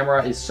the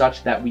camera is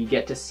such that we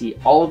get to see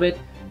all of it.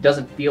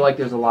 Doesn't feel like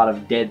there's a lot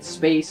of dead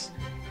space.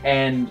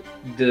 And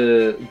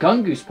the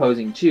Gungoose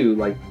posing too,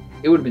 like,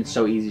 it would have been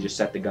so easy to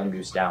set the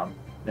Gungoose down.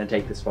 gonna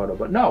take this photo.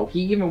 But no,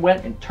 he even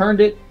went and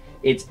turned it.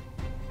 It's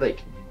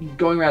like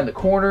going around the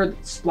corner,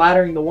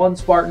 splattering the one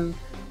Spartan.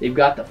 They've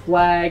got the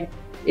flag.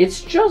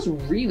 It's just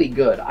really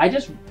good.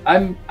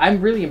 I'm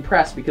really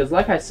impressed because,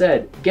 like I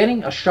said,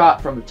 getting a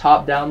shot from the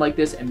top down like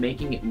this and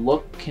making it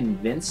look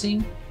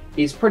convincing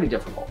is pretty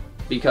difficult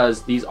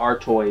because these are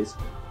toys.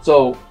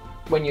 So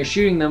when you're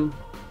shooting them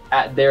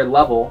at their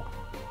level,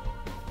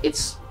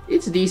 it's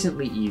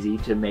decently easy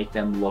to make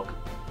them look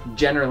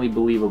generally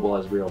believable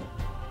as real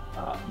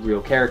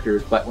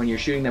characters. But when you're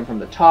shooting them from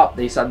the top,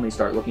 they suddenly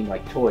start looking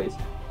like toys.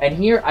 And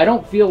here, I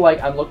don't feel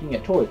like I'm looking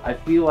at toys. I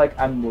feel like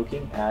I'm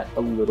looking at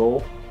a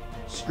little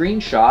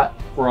screenshot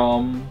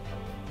from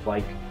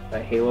like a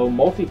Halo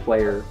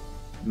multiplayer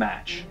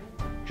match,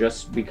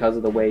 just because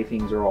of the way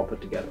things are all put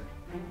together.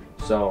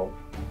 So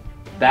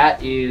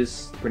that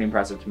is pretty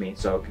impressive to me.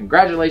 So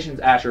congratulations,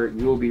 Asher.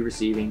 You will be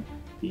receiving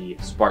the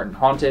Spartan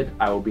Haunted.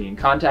 I will be in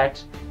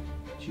contact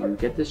to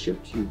get this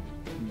shipped to you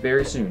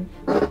very soon.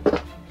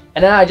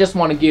 And then I just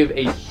want to give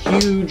a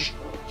huge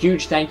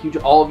thank you to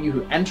all of you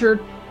who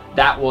entered.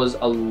 That was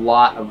a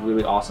lot of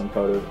really awesome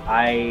photos.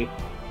 I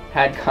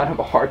had kind of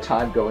a hard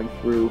time going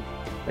through.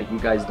 Like, you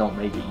guys don't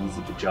make it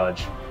easy to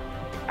judge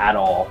at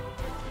all.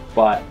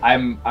 But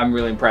I'm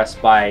really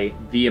impressed by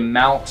the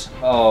amount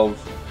of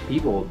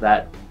people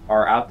that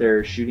are out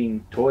there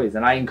shooting toys.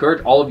 And I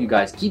encourage all of you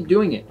guys, keep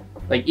doing it.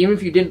 Like, even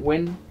if you didn't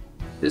win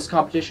this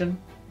competition,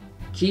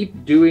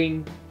 keep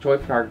doing toy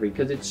photography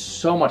because it's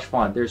so much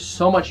fun. There's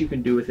so much you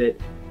can do with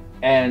it.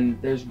 And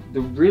there's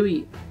the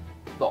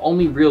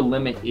only real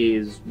limit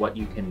is what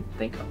you can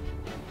think of.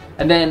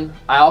 And then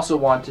I also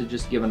want to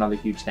just give another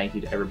huge thank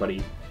you to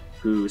everybody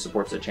who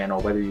supports the channel,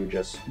 whether you're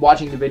just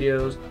watching the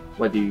videos,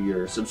 whether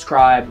you're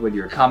subscribed, whether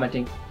you're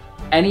commenting.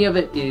 Any of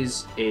it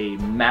is a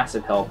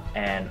massive help,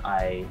 and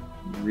I'm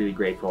really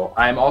grateful.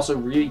 I'm also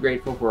really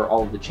grateful for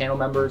all of the channel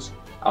members.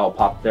 I'll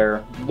pop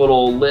their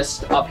little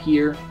list up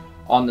here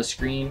on the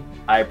screen.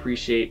 I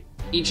appreciate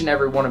each and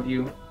every one of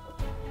you.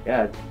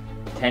 Yeah,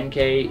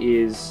 10K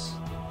is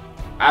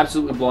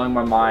absolutely blowing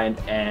my mind,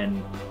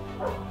 and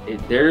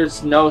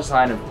there's no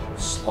sign of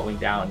slowing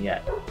down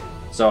yet.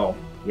 So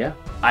yeah,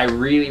 I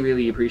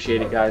really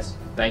appreciate it, guys.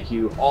 Thank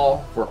you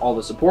all for all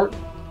the support,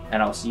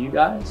 and I'll see you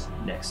guys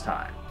next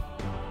time.